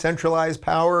wary of centralized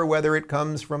power, whether it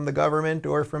comes from the government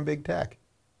or from big tech.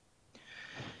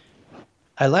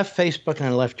 I left Facebook and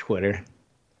I left Twitter,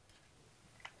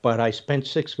 but I spent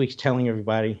 6 weeks telling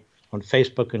everybody on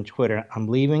Facebook and Twitter, I'm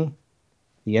leaving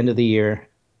the end of the year.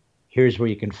 Here's where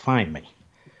you can find me.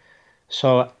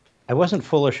 So I wasn't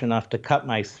foolish enough to cut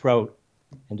my throat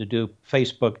and to do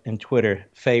Facebook and Twitter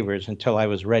favors until I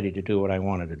was ready to do what I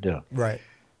wanted to do. Right.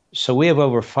 So we have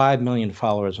over 5 million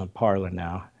followers on Parler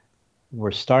now.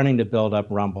 We're starting to build up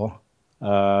Rumble.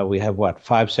 We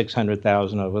have,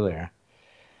 600,000 over there.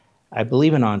 I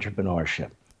believe in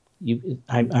entrepreneurship.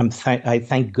 I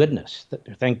thank goodness,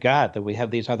 thank God that we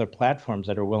have these other platforms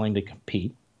that are willing to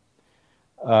compete.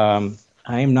 I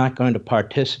am not going to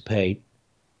participate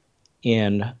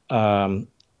in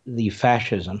the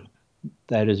fascism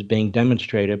that is being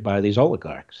demonstrated by these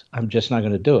oligarchs. I'm just not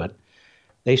going to do it.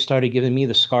 They started giving me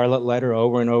the scarlet letter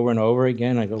over and over and over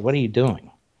again. I go, what are you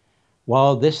doing?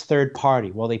 Well, this third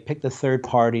party. Well, they pick the third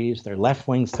parties. They're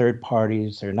left-wing third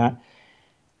parties. They're not.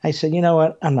 I said, you know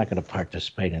what? I'm not going to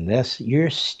participate in this. You're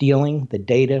stealing the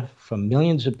data from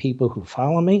millions of people who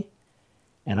follow me,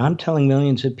 and I'm telling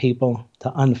millions of people to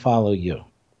unfollow you.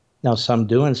 Now, some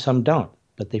do and some don't,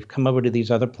 but they've come over to these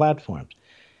other platforms.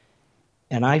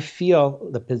 And I feel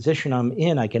the position I'm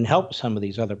in, I can help some of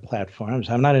these other platforms.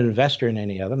 I'm not an investor in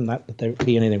any of them, not that there'd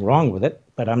be anything wrong with it,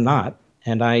 but I'm not.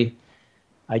 And I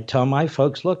tell my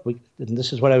folks, look, and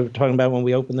this is what I was talking about when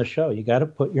we opened the show. You got to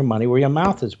put your money where your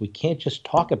mouth is. We can't just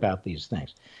talk about these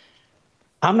things.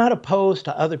 I'm not opposed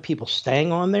to other people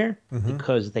staying on there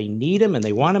because they need them and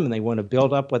they want them and they want to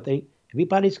build up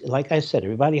everybody's, like I said,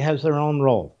 everybody has their own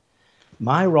role.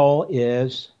 My role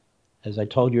is, as I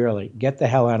told you earlier, get the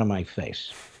hell out of my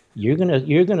face. You're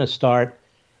gonna start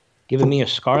giving me a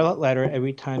scarlet letter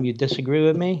every time you disagree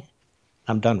with me.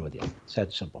 I'm done with you. It's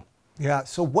that simple. Yeah.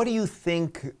 So what do you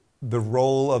think the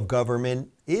role of government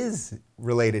is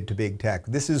related to big tech?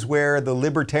 This is where the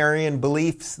libertarian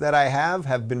beliefs that I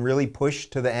have been really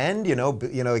pushed to the end.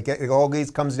 It always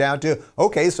comes down to,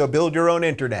 okay, so build your own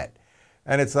internet.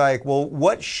 And it's like, well,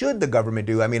 what should the government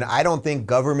do? I mean, I don't think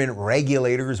government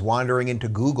regulators wandering into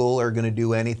Google are going to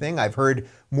do anything. I've heard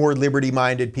more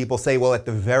liberty-minded people say, well, at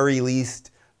the very least,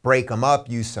 break them up,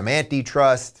 use some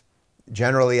antitrust.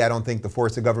 Generally, I don't think the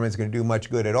force of government is going to do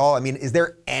much good at all. I mean, is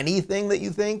there anything that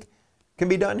you think can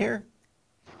be done here?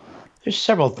 There's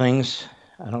several things.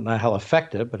 I don't know how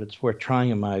effective, but it's worth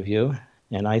trying in my view.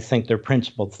 And I think they're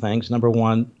principled things. Number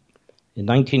one, in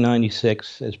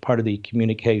 1996, as part of the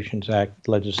Communications Act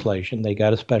legislation, they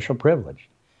got a special privilege,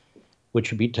 which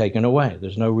should be taken away.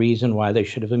 There's no reason why they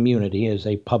should have immunity as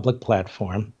a public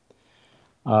platform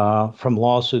from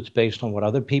lawsuits based on what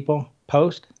other people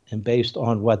post and based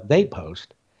on what they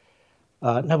post.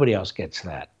 Nobody else gets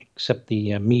that except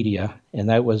the media, and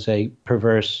that was a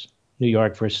perverse New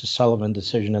York versus Sullivan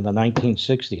decision in the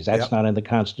 1960s. That's not in the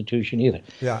Constitution either.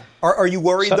 Yeah. Are you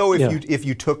worried, though, if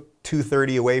you took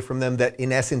 230 away from them, that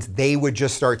in essence they would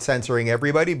just start censoring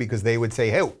everybody because they would say,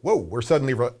 hey, whoa, we're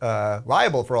suddenly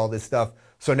liable for all this stuff,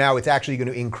 so now it's actually going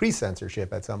to increase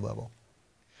censorship at some level?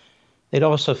 They'd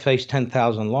also face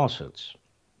 10,000 lawsuits,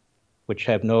 which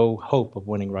have no hope of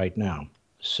winning right now.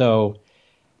 So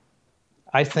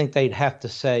I think they'd have to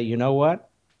say, you know what?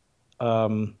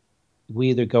 We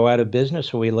either go out of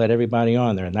business or we let everybody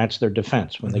on there. And that's their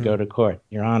defense when they go to court.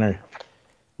 Your Honor,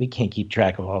 we can't keep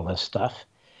track of all this stuff.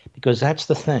 Because that's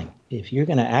the thing. If you're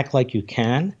going to act like you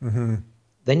can,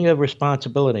 then you have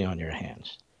responsibility on your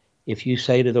hands. If you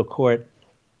say to the court,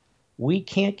 we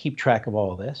can't keep track of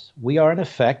all this. We are, in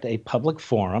effect, a public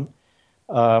forum.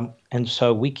 And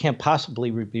so we can't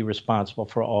possibly be responsible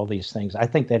for all these things. I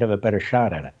think they'd have a better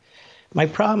shot at it. My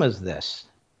problem is this.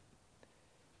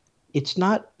 It's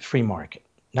not free market.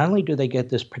 Not only do they get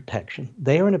this protection,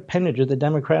 they are an appendage of the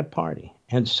Democrat Party.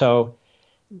 And so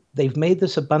they've made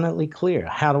this abundantly clear.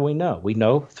 How do we know? We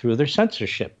know through their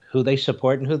censorship, who they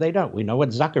support and who they don't. We know what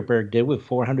Zuckerberg did with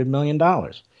 $400 million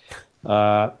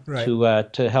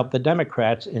to help the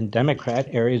Democrats in Democrat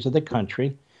areas of the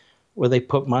country where they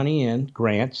put money in,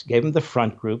 grants, gave them the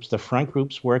front groups. The front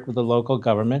groups worked with the local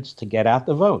governments to get out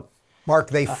the vote.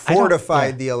 Mark, they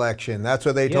fortified the election. That's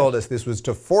what they told us. This was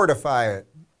to fortify it.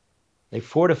 They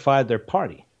fortified their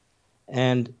party.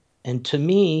 And to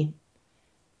me,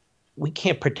 we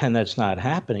can't pretend that's not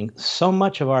happening. So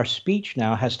much of our speech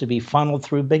now has to be funneled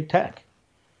through big tech.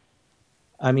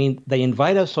 I mean, they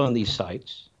invite us on these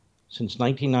sites since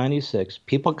 1996.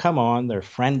 People come on, they're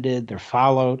friended, they're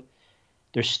followed.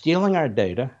 They're stealing our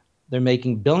data. They're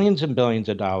making billions and billions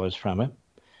of dollars from it.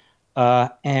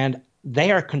 And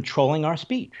they are controlling our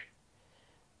speech.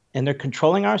 And they're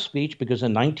controlling our speech because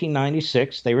in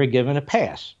 1996, they were given a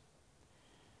pass.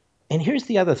 And here's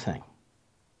the other thing,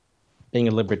 being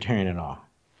a libertarian and all.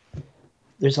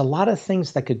 There's a lot of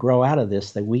things that could grow out of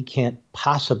this that we can't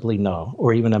possibly know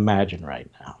or even imagine right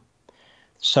now.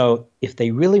 So if they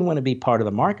really want to be part of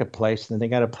the marketplace, then they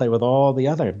got to play with all the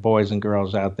other boys and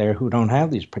girls out there who don't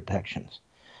have these protections.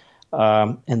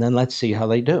 And then let's see how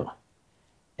they do.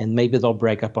 And maybe they'll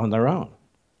break up on their own.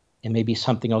 And maybe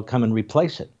something will come and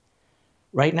replace it.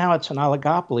 Right now, it's an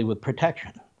oligopoly with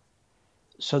protection.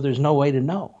 So there's no way to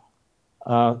know.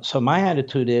 So my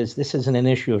attitude is this isn't an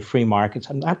issue of free markets.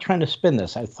 I'm not trying to spin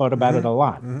this. I've thought about it a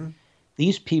lot.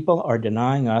 These people are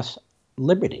denying us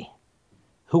liberty.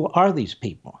 Who are these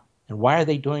people? And why are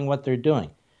they doing what they're doing?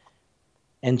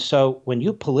 And so when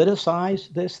you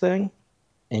politicize this thing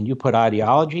and you put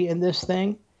ideology in this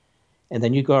thing, and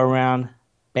then you go around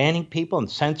banning people and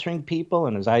censoring people,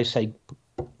 and as I say,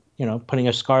 putting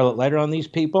a scarlet letter on these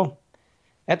people,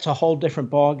 that's a whole different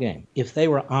ballgame. If they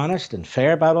were honest and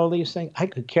fair about all these things, I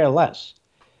could care less.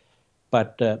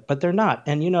 But they're not.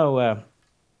 And,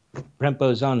 Brent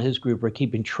Bozon and his group are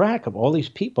keeping track of all these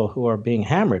people who are being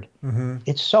hammered.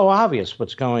 It's so obvious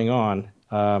what's going on.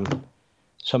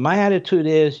 So my attitude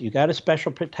is you got a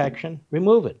special protection,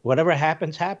 remove it. Whatever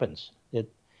happens, happens.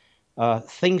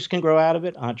 Things can grow out of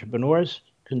it. Entrepreneurs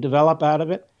can develop out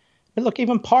of it. And look,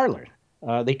 even Parler.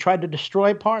 They tried to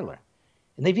destroy Parler.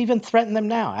 And they've even threatened them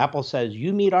now. Apple says,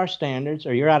 you meet our standards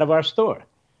or you're out of our store.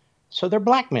 So they're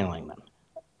blackmailing them.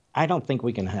 I don't think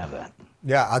we can have that.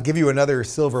 Yeah, I'll give you another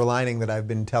silver lining that I've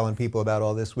been telling people about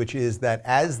all this, which is that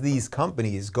as these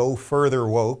companies go further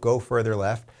woke, go further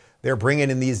left, they're bringing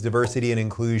in these diversity and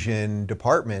inclusion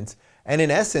departments. And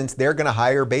in essence, they're going to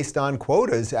hire based on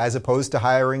quotas as opposed to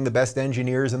hiring the best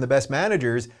engineers and the best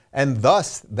managers. And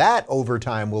thus, that over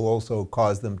time will also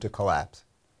cause them to collapse.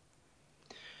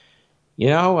 You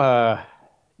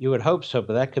would hope so,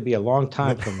 but that could be a long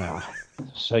time from now.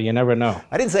 So you never know.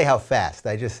 I didn't say how fast.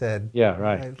 I just said, yeah,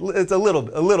 right. It's a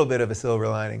little bit of a silver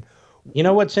lining. You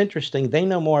know what's interesting? They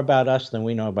know more about us than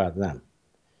we know about them.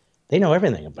 They know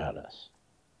everything about us.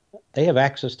 They have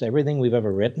access to everything we've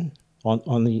ever written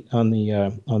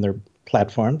on their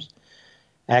platforms,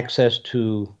 access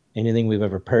to anything we've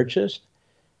ever purchased.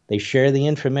 They share the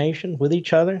information with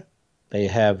each other. They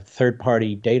have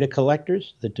third-party data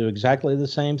collectors that do exactly the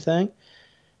same thing.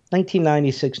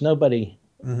 1996, nobody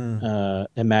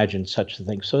imagined such a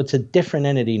thing. So it's a different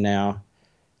entity now.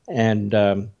 And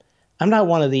I'm not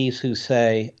one of these who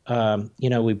say,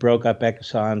 we broke up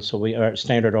Exxon, or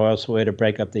Standard Oil, so we had to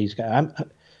break up these guys.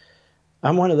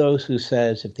 I'm one of those who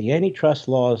says if the antitrust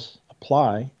laws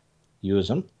apply, use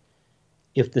them.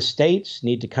 If the states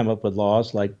need to come up with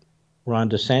laws like Ron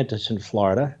DeSantis in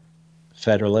Florida,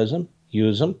 federalism,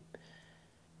 use them.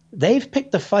 They've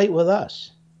picked a fight with us.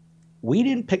 We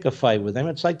didn't pick a fight with them.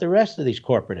 It's like the rest of these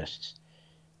corporatists.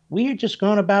 We are just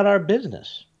going about our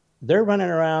business. They're running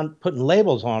around putting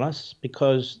labels on us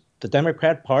because the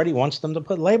Democrat Party wants them to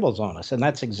put labels on us, and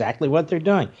that's exactly what they're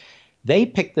doing. They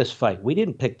picked this fight. We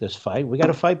didn't pick this fight. We got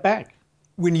to fight back.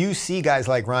 When you see guys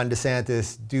like Ron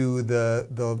DeSantis do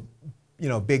the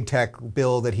big tech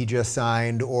bill that he just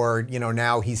signed, or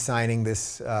now he's signing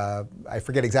this, I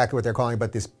forget exactly what they're calling it,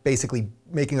 but this basically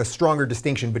making a stronger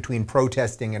distinction between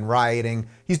protesting and rioting.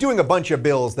 He's doing a bunch of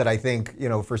bills that I think,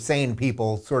 for sane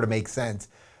people sort of make sense.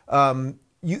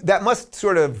 That must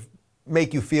sort of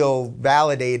make you feel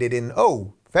validated in,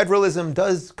 federalism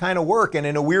does kind of work. And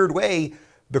in a weird way,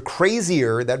 the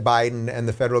crazier that Biden and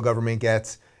the federal government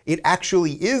gets, it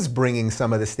actually is bringing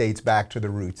some of the states back to the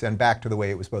roots and back to the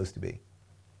way it was supposed to be.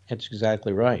 That's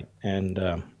exactly right. And,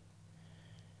 I'm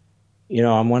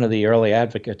one of the early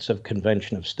advocates of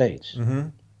Convention of States. Mm-hmm.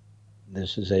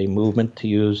 This is a movement to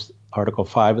use Article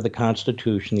 5 of the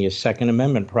Constitution, the Second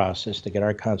Amendment process, to get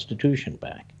our Constitution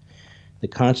back. The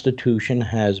Constitution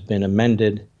has been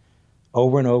amended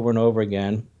over and over and over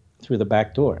again through the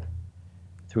back door,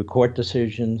 through court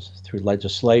decisions, through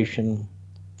legislation,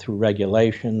 through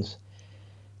regulations.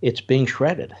 It's being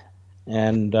shredded.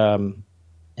 And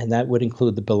that would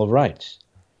include the Bill of Rights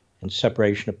and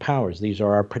separation of powers. These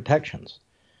are our protections.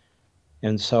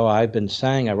 And so I've been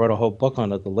saying, I wrote a whole book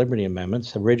on it, the Liberty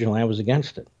Amendments. Originally, I was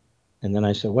against it. And then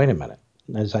I said, wait a minute.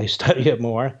 As I study it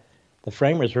more, the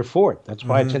framers were for it. That's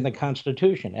why it's in the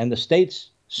Constitution. And the states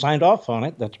signed off on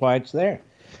it. That's why it's there.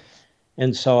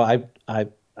 And so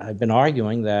I've been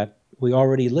arguing that we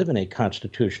already live in a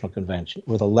constitutional convention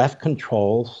where the left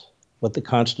controls what the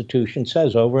Constitution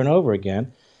says over and over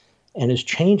again and is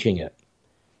changing it.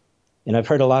 And I've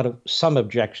heard some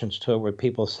objections to it where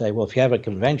people say, well, if you have a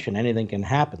convention, anything can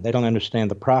happen. They don't understand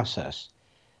the process.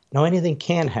 No, anything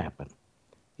can happen.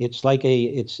 It's like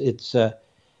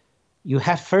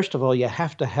first of all, you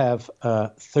have to have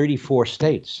 34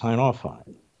 states sign off on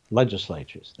it,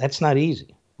 legislatures. That's not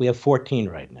easy. We have 14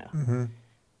 right now. Mm-hmm.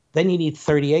 Then you need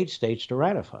 38 states to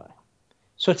ratify.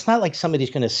 So it's not like somebody's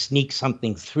going to sneak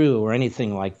something through or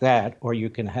anything like that, or you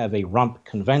can have a rump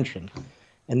convention.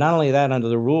 And not only that, under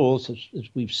the rules, as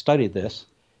we've studied this,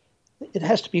 it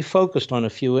has to be focused on a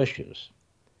few issues.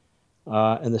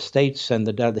 And the states send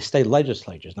the state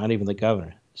legislatures, not even the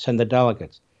governor, send the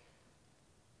delegates.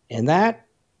 And that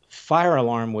fire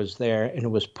alarm was there, and it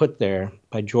was put there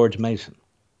by George Mason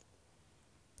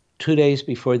 2 days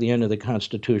before the end of the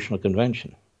Constitutional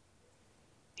Convention.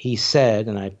 He said,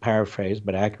 and I paraphrase,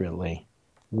 but accurately,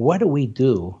 what do we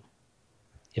do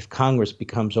if Congress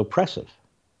becomes oppressive?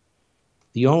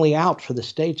 The only out for the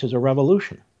states is a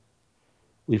revolution.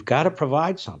 We've got to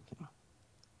provide something.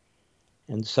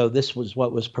 And so this was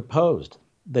what was proposed,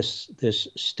 this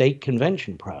state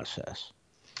convention process.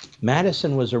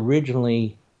 Madison was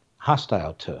originally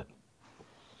hostile to it,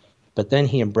 but then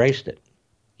he embraced it.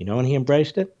 You know when he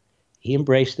embraced it? He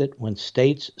embraced it when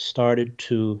states started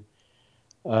to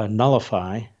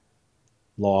nullify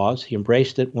laws. He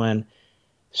embraced it when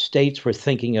states were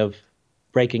thinking of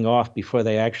breaking off before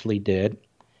they actually did.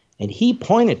 And he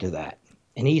pointed to that.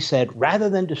 And he said, rather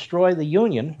than destroy the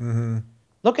Union,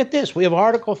 look at this. We have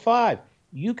Article 5.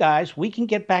 You guys, we can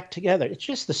get back together. It's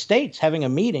just the states having a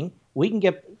meeting. We can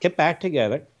get back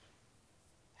together,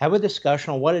 have a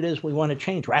discussion on what it is we want to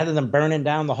change, rather than burning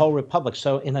down the whole republic.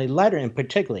 So in a letter in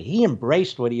particular, he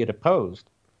embraced what he had opposed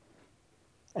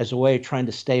as a way of trying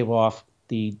to stave off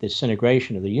the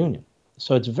disintegration of the Union.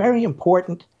 So it's very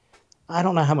important. I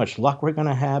don't know how much luck we're going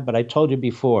to have, but I told you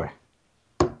before,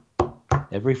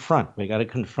 every front, we got to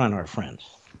confront our friends.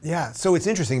 Yeah, so it's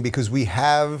interesting because we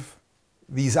have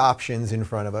these options in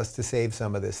front of us to save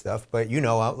some of this stuff. But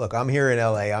look, I'm here in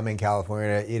LA, I'm in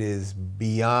California. It is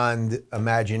beyond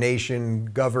imagination,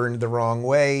 governed the wrong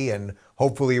way. And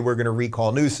hopefully we're going to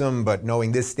recall Newsom, but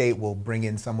knowing this state will bring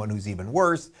in someone who's even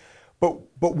worse. But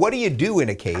what do you do in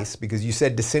a case, because you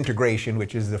said disintegration,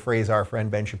 which is the phrase our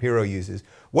friend Ben Shapiro uses.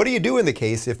 What do you do in the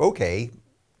case if,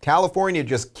 California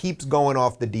just keeps going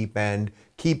off the deep end,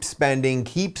 keeps spending,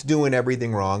 keeps doing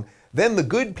everything wrong? Then the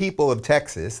good people of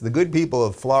Texas, the good people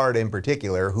of Florida in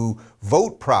particular, who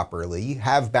vote properly,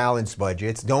 have balanced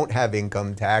budgets, don't have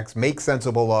income tax, make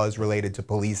sensible laws related to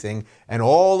policing, and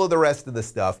all of the rest of the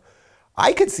stuff.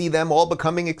 I could see them all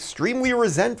becoming extremely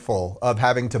resentful of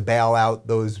having to bail out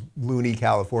those loony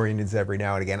Californians every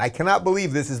now and again. I cannot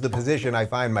believe this is the position I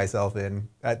find myself in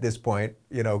at this point,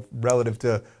 relative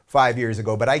to 5 years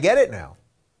ago, but I get it now.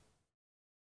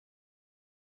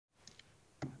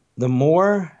 The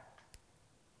more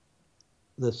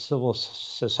the civil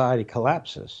society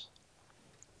collapses,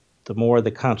 the more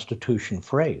the Constitution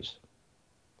frays.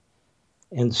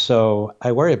 And so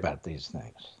I worry about these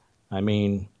things. I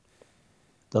mean,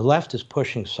 the left is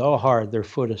pushing so hard, their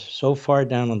foot is so far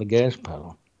down on the gas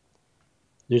pedal.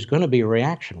 There's going to be a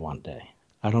reaction one day.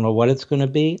 I don't know what it's going to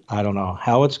be. I don't know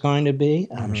how it's going to be.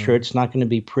 I'm sure it's not going to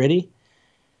be pretty.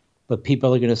 But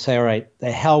people are going to say, all right, the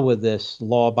hell with this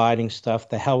law-abiding stuff,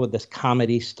 the hell with this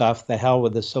comedy stuff, the hell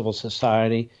with the civil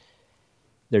society.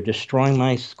 They're destroying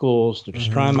my schools. They're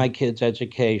destroying my kids'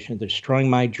 education. They're destroying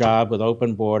my job with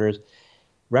open borders.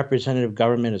 Representative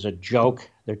government is a joke.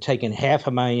 They're taking half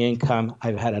of my income.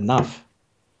 I've had enough.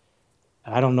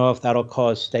 I don't know if that'll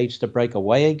cause states to break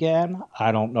away again.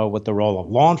 I don't know what the role of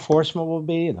law enforcement will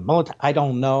be in the military. I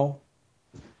don't know.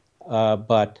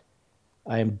 But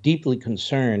I am deeply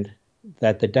concerned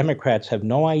that the Democrats have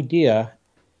no idea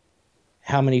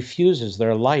how many fuses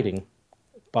they're lighting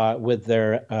with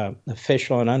their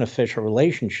official and unofficial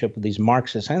relationship with these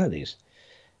Marxist entities,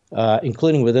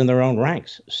 including within their own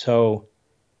ranks. So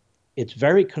it's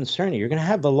very concerning. You're going to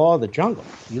have the law of the jungle.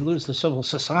 You lose the civil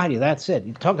society, that's it.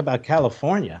 You talk about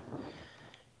California.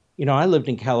 I lived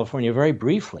in California very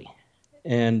briefly,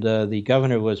 and the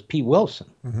governor was Pete Wilson.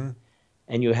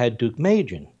 And you had Duke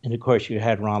Majan, and of course you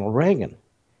had Ronald Reagan.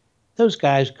 Those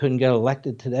guys couldn't get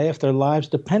elected today if their lives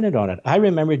depended on it. I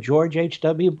remember George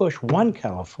H.W. Bush won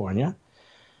California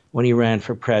when he ran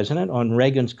for president on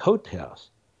Reagan's coattails.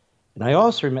 And I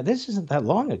also remember, this isn't that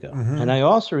long ago, and I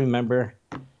also remember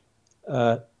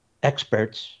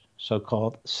experts,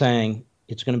 so-called, saying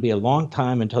it's going to be a long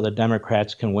time until the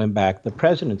Democrats can win back the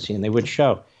presidency. And they would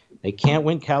show they can't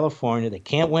win California, they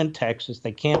can't win Texas,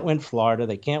 they can't win Florida,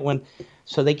 they can't win,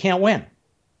 so they can't win.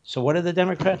 So what do the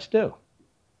Democrats do?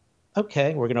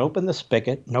 Okay, we're going to open the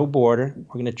spigot, no border.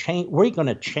 We're going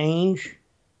to change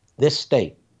this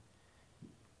state.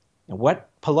 And what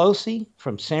Pelosi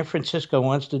from San Francisco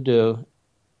wants to do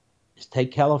is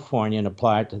take California and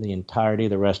apply it to the entirety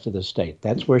of the rest of the state.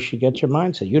 That's where she gets her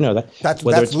mindset. You know that. That's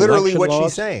literally what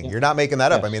she's saying. Yeah. You're not making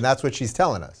that up. I mean, that's what she's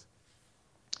telling us.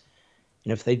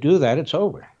 And if they do that, it's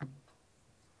over.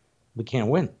 We can't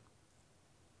win.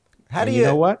 How do you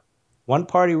know what?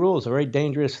 One-party rule is a very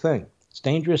dangerous thing. It's a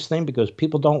dangerous thing because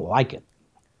people don't like it.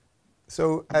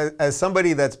 So as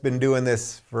somebody that's been doing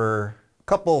this for a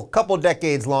couple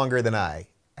decades longer than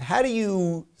how do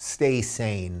you stay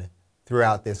sane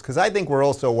throughout this? Because I think we're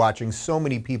also watching so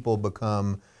many people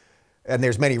become, and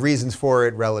there's many reasons for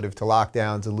it relative to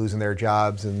lockdowns and losing their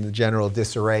jobs and the general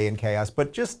disarray and chaos,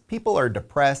 but just people are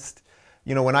depressed.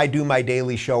 When I do my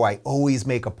daily show, I always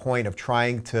make a point of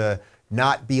trying to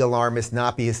not be alarmist,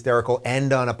 not be hysterical,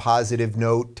 end on a positive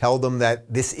note, tell them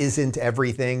that this isn't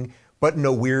everything, but in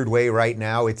a weird way right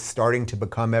now, it's starting to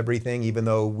become everything, even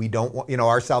though we don't want,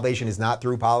 our salvation is not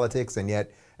through politics, and yet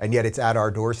it's at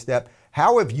our doorstep.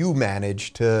 How have you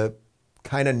managed to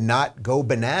kind of not go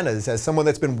bananas as someone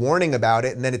that's been warning about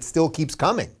it and then it still keeps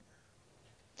coming?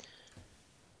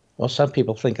 Well, some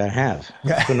people think I have.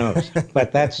 Who knows?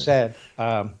 But that said,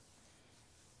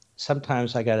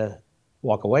 sometimes I got to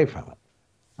walk away from it.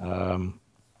 I'm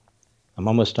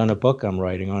almost done a book I'm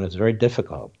writing on. It's very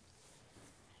difficult.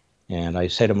 And I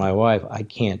say to my wife,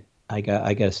 I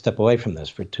got to step away from this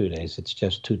for 2 days. It's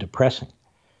just too depressing.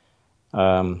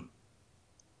 When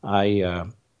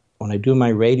I do my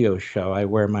radio show, I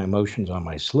wear my emotions on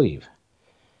my sleeve.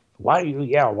 Why do you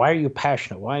yell? Why are you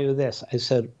passionate? Why are you this? I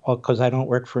said, well, because I don't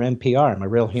work for NPR. I'm a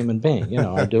real human being.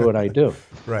 I do what I do.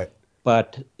 Right.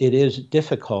 But it is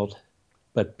difficult.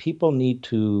 But people need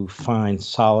to find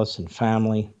solace in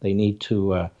family. They need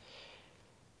to.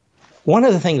 One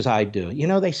of the things I do,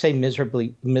 they say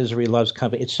misery loves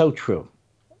company. It's so true.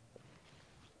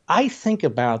 I think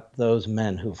about those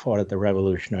men who fought at the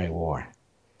Revolutionary War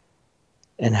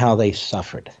and how they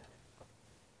suffered.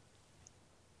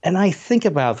 And I think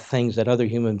about things that other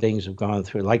human beings have gone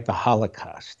through, like the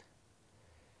Holocaust,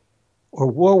 or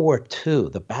World War II,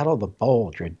 the Battle of the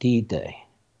Bulge, or D-Day.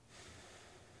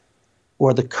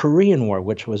 Or the Korean War,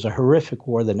 which was a horrific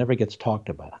war that never gets talked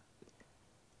about,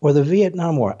 or the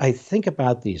Vietnam War. I think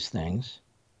about these things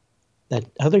that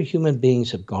other human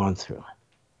beings have gone through.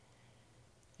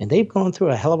 And they've gone through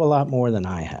a hell of a lot more than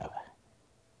I have.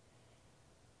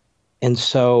 And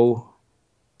so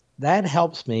that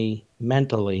helps me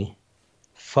mentally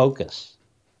focus.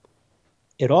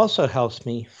 It also helps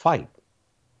me fight.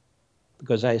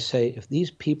 because I say if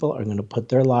these people are going to put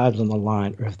their lives on the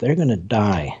line, or if they're going to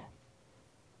die,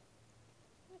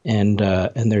 and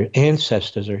their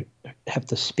ancestors have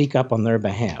to speak up on their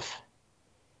behalf,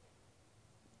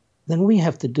 then we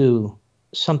have to do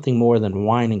something more than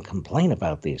whine and complain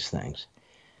about these things.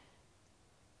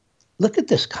 Look at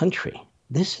this country.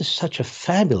 This is such a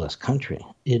fabulous country.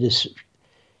 It's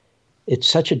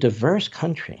such a diverse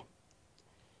country.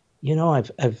 You know,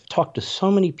 I've talked to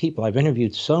so many people. I've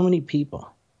interviewed so many people.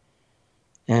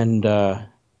 And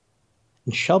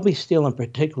Shelby Steele in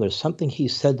particular, something he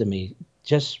said to me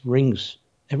just rings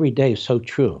every day so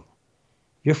true.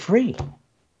 You're free.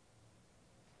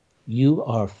 You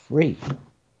are free.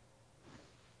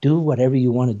 Do whatever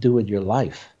you want to do with your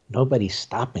life. Nobody's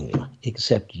stopping you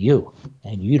except you.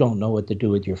 And you don't know what to do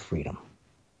with your freedom.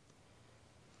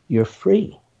 You're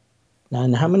free. Now,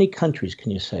 in how many countries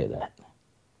can you say that?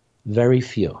 Very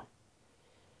few.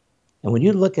 And when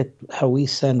you look at how we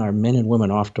send our men and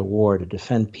women off to war to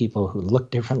defend people who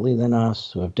look differently than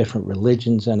us, who have different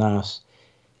religions than us,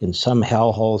 in some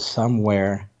hellhole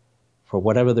somewhere, for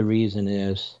whatever the reason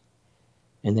is,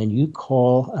 and then you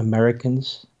call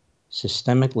Americans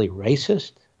systemically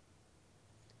racist,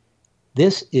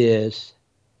 this is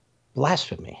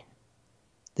blasphemy.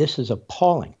 This is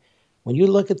appalling. When you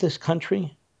look at this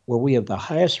country, where we have the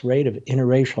highest rate of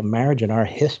interracial marriage in our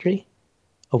history,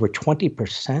 over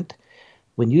 20%,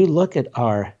 when you look at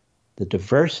the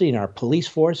diversity in our police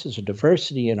forces, the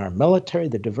diversity in our military,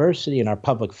 the diversity in our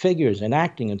public figures and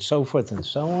acting and so forth and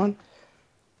so on,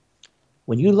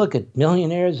 when you look at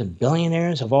millionaires and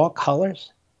billionaires of all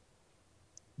colors,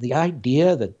 the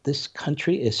idea that this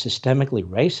country is systemically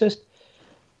racist,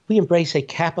 we embrace a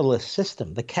capitalist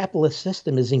system. The capitalist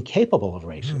system is incapable of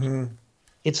racism. Mm-hmm.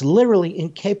 It's literally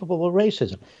incapable of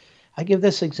racism. I give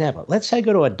this example. Let's say I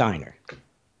go to a diner.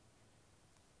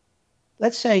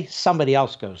 Let's say somebody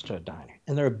else goes to a diner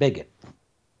and they're a bigot.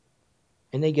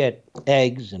 And they get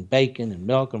eggs and bacon and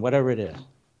milk and whatever it is.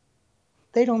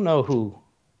 They don't know who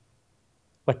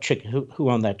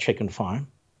owned that chicken farm.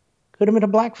 Could have been a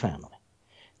black family.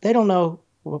 They don't know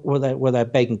where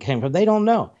that bacon came from. They don't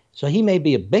know. So he may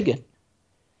be a bigot,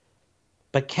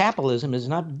 but capitalism is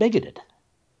not bigoted.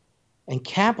 And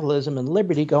capitalism and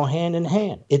liberty go hand in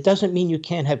hand. It doesn't mean you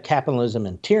can't have capitalism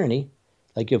and tyranny,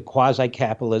 like you have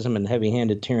quasi-capitalism and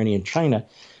heavy-handed tyranny in China.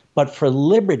 But for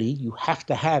liberty, you have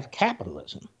to have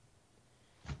capitalism.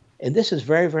 And this is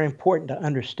very, very important to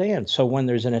understand. So when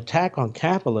there's an attack on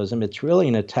capitalism, it's really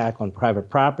an attack on private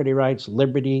property rights,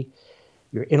 liberty,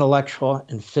 your intellectual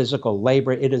and physical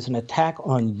labor. It is an attack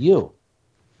on you.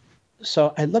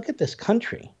 So I look at this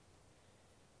country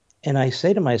and I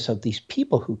say to myself, these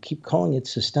people who keep calling it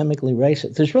systemically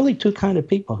racist, there's really two kinds of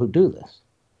people who do this.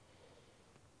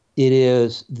 It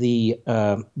is the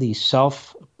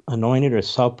self-anointed or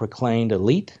self-proclaimed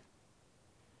elite,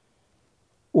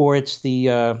 or it's the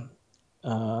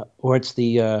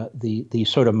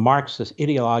sort of Marxist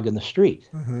ideologue in the street.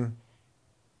 Mm-hmm.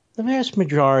 The vast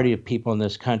majority of people in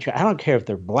this country, I don't care if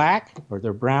they're black or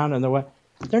they're brown and they're white,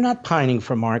 they're not pining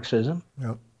for Marxism.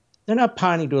 Yep. They're not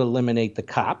pining to eliminate the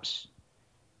cops.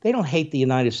 They don't hate the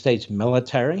United States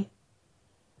military.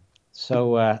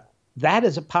 So that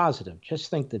is a positive. Just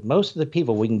think that most of the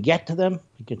people, we can get to them,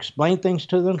 we can explain things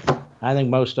to them. I think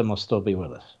most of them will still be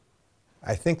with us.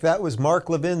 I think that was Mark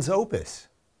Levin's opus.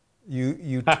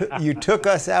 You took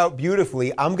us out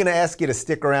beautifully. I'm going to ask you to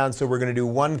stick around, so we're going to do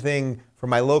one thing for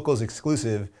my Locals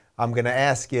exclusive. I'm going to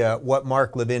ask you what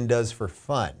Mark Levin does for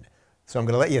fun. So I'm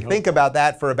going to let you think about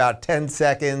that for about 10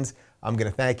 seconds. I'm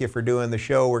going to thank you for doing the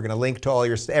show. We're going to link to all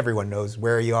your stuff. Everyone knows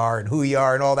where you are and who you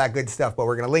are and all that good stuff, but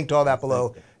we're going to link to all that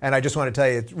below. And I just want to tell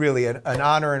you, it's really an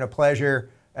honor and a pleasure.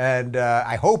 And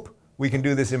I hope we can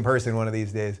do this in person one of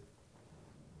these days.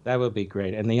 That would be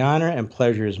great. And the honor and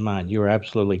pleasure is mine. You are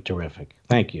absolutely terrific.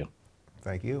 Thank you.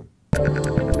 Thank you.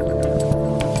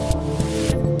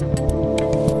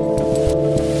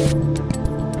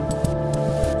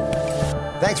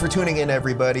 Thanks for tuning in,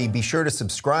 everybody. Be sure to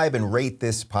subscribe and rate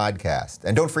this podcast.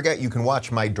 And don't forget, you can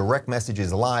watch my direct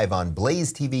messages live on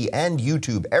BlazeTV and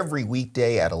YouTube every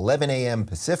weekday at 11 a.m.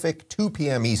 Pacific, 2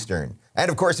 p.m. Eastern. And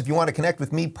of course, if you want to connect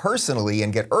with me personally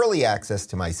and get early access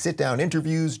to my sit-down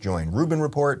interviews, join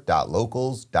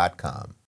RubinReport.locals.com.